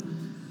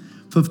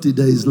 50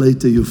 days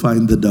later, you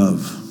find the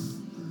dove.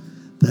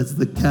 That's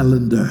the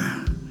calendar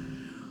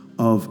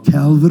of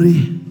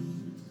Calvary.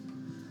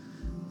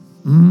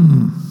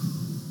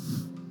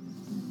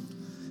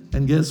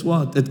 And guess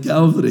what? At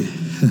Calvary,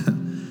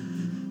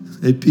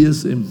 they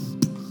pierce him.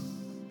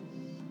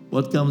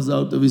 What comes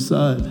out of his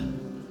side?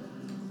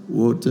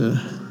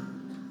 Water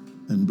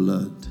and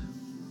blood.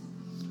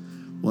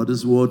 What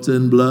is water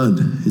and blood?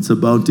 It's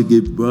about to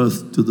give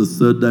birth to the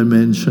third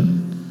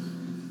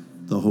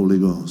dimension, the Holy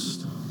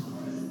Ghost,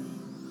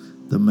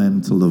 the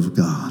mantle of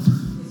God.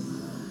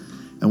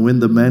 And when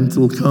the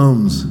mantle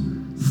comes,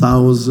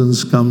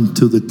 thousands come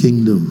to the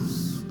kingdom.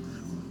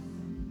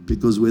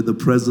 Because where the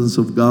presence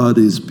of God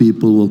is,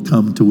 people will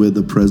come to where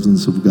the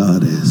presence of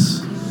God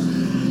is.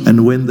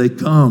 And when they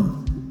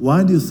come,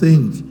 why do you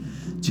think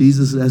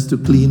Jesus has to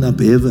clean up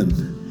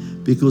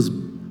heaven? Because,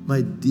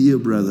 my dear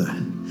brother,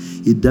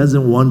 He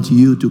doesn't want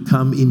you to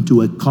come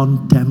into a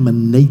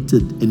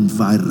contaminated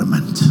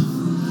environment.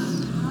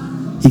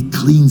 He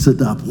cleans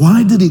it up.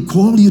 Why did He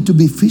call you to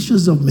be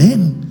fishers of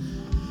men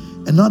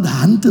and not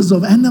hunters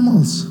of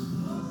animals?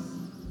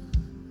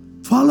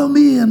 Follow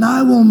me and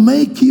I will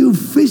make you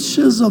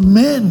fishers of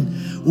men.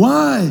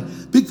 Why?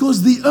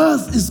 Because the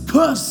earth is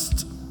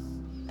cursed,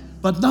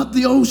 but not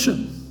the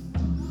ocean.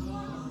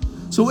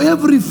 So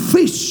every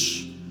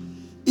fish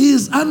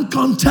is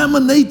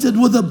uncontaminated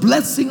with a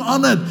blessing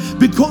on it,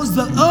 because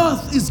the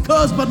earth is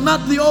cursed, but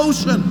not the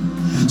ocean.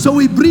 So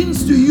He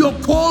brings to you your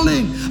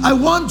calling. I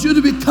want you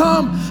to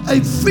become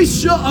a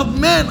fisher of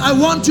men. I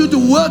want you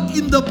to work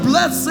in the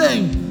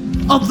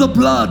blessing of the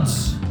blood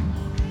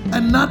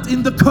and not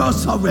in the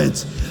curse of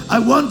it. I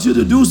want you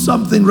to do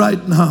something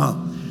right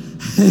now.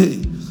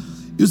 Hey,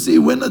 you see,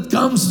 when it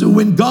comes to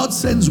when God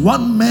sends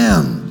one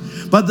man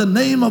by the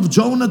name of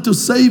Jonah to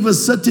save a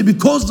city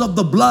because of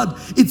the blood,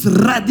 it's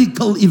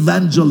radical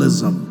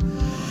evangelism.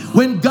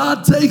 When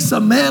God takes a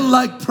man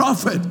like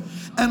prophet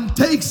and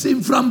takes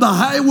him from the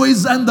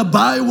highways and the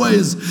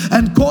byways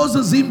and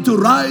causes him to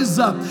rise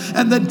up,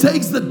 and then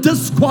takes the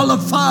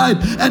disqualified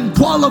and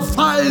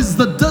qualifies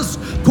the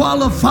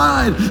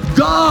disqualified.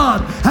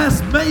 God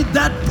has made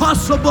that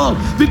possible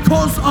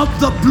because of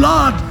the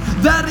blood.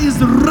 That is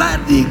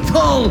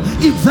radical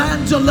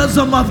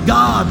evangelism of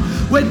God.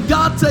 When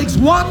God takes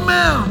one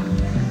man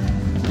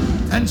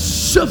and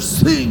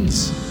shifts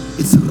things,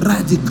 it's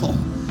radical.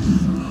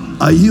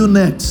 Are you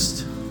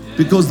next?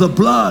 Because the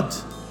blood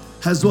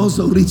has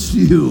also reached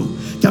you.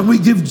 Can we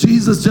give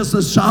Jesus just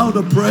a shout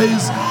of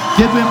praise?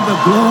 Give him the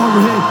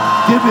glory.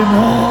 Give him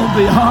all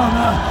the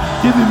honor.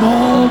 Give him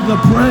all the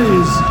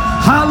praise.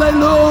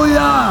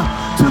 Hallelujah.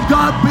 To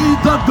God be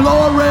the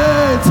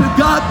glory. To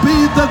God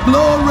be the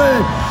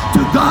glory.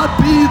 To God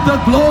be the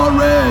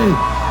glory.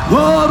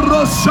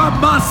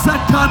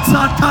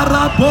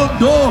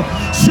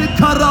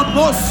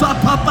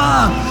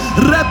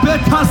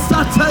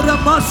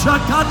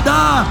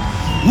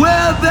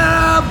 Where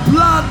their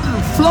blood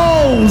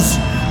flows,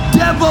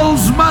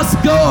 devils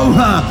must go.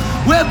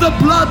 Where the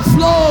blood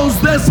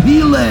flows, there's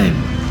healing.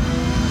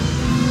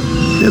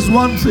 There's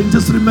one thing,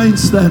 just remain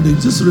standing,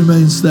 just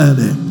remain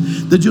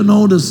standing. Did you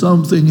notice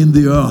something in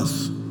the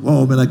earth?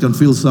 Oh man, I can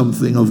feel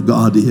something of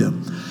God here.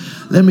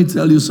 Let me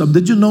tell you something.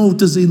 Did you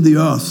notice in the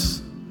earth,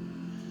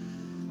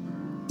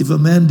 if a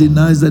man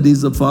denies that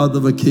he's the father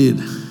of a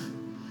kid,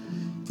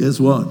 guess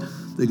what?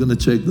 They're going to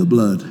check the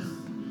blood.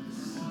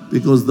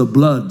 Because the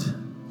blood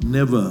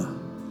never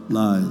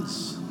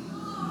lies.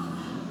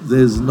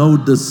 There's no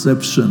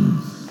deception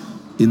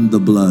in the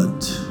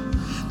blood.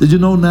 Did you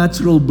know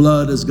natural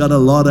blood has got a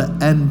lot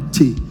of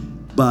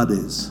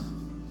antibodies?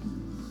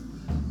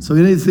 So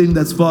anything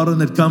that's foreign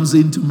that comes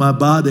into my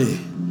body,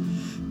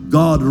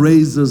 God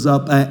raises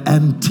up an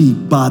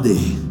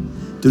antibody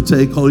to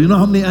take hold. You know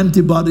how many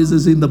antibodies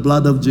is in the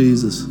blood of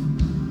Jesus?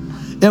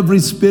 Every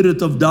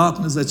spirit of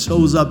darkness that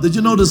shows up. Did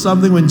you notice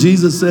something when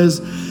Jesus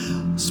says,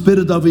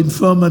 spirit of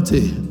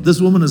infirmity?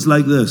 This woman is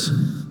like this.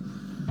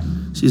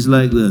 She's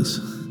like this.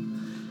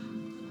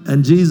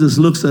 And Jesus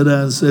looks at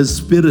her and says,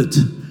 spirit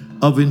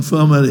of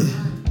infirmity,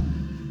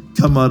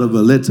 come out of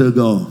her, let her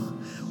go.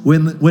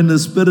 When the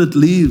spirit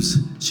leaves,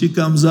 she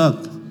comes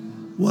up.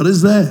 What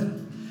is that?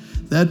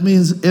 That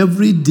means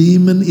every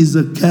demon is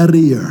a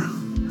carrier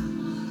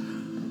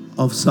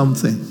of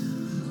something.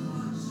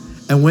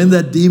 And when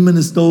that demon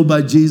is told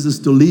by Jesus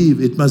to leave,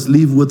 it must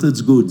leave with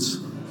its goods.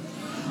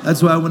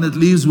 That's why when it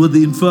leaves with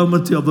the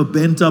infirmity of a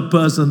bent up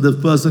person, the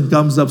person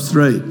comes up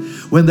straight.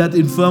 When that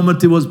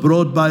infirmity was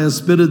brought by a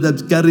spirit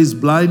that carries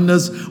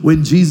blindness,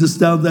 when Jesus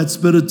tells that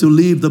spirit to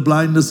leave, the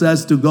blindness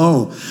has to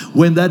go.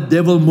 When that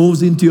devil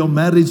moves into your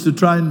marriage to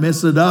try and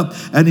mess it up,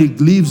 and he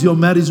leaves your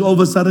marriage, all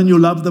of a sudden you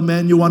love the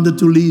man you wanted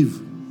to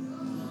leave.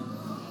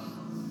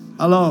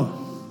 Hello?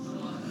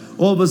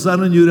 All of a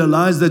sudden you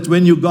realize that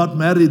when you got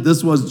married,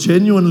 this was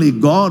genuinely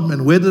God,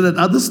 man. Where did that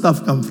other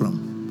stuff come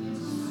from?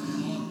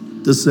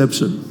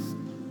 Deception.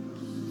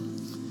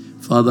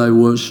 Father, I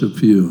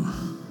worship you.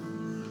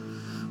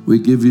 We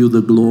give you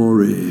the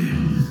glory.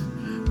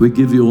 We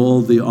give you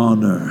all the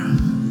honor.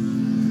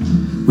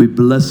 We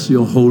bless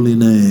your holy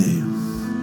name.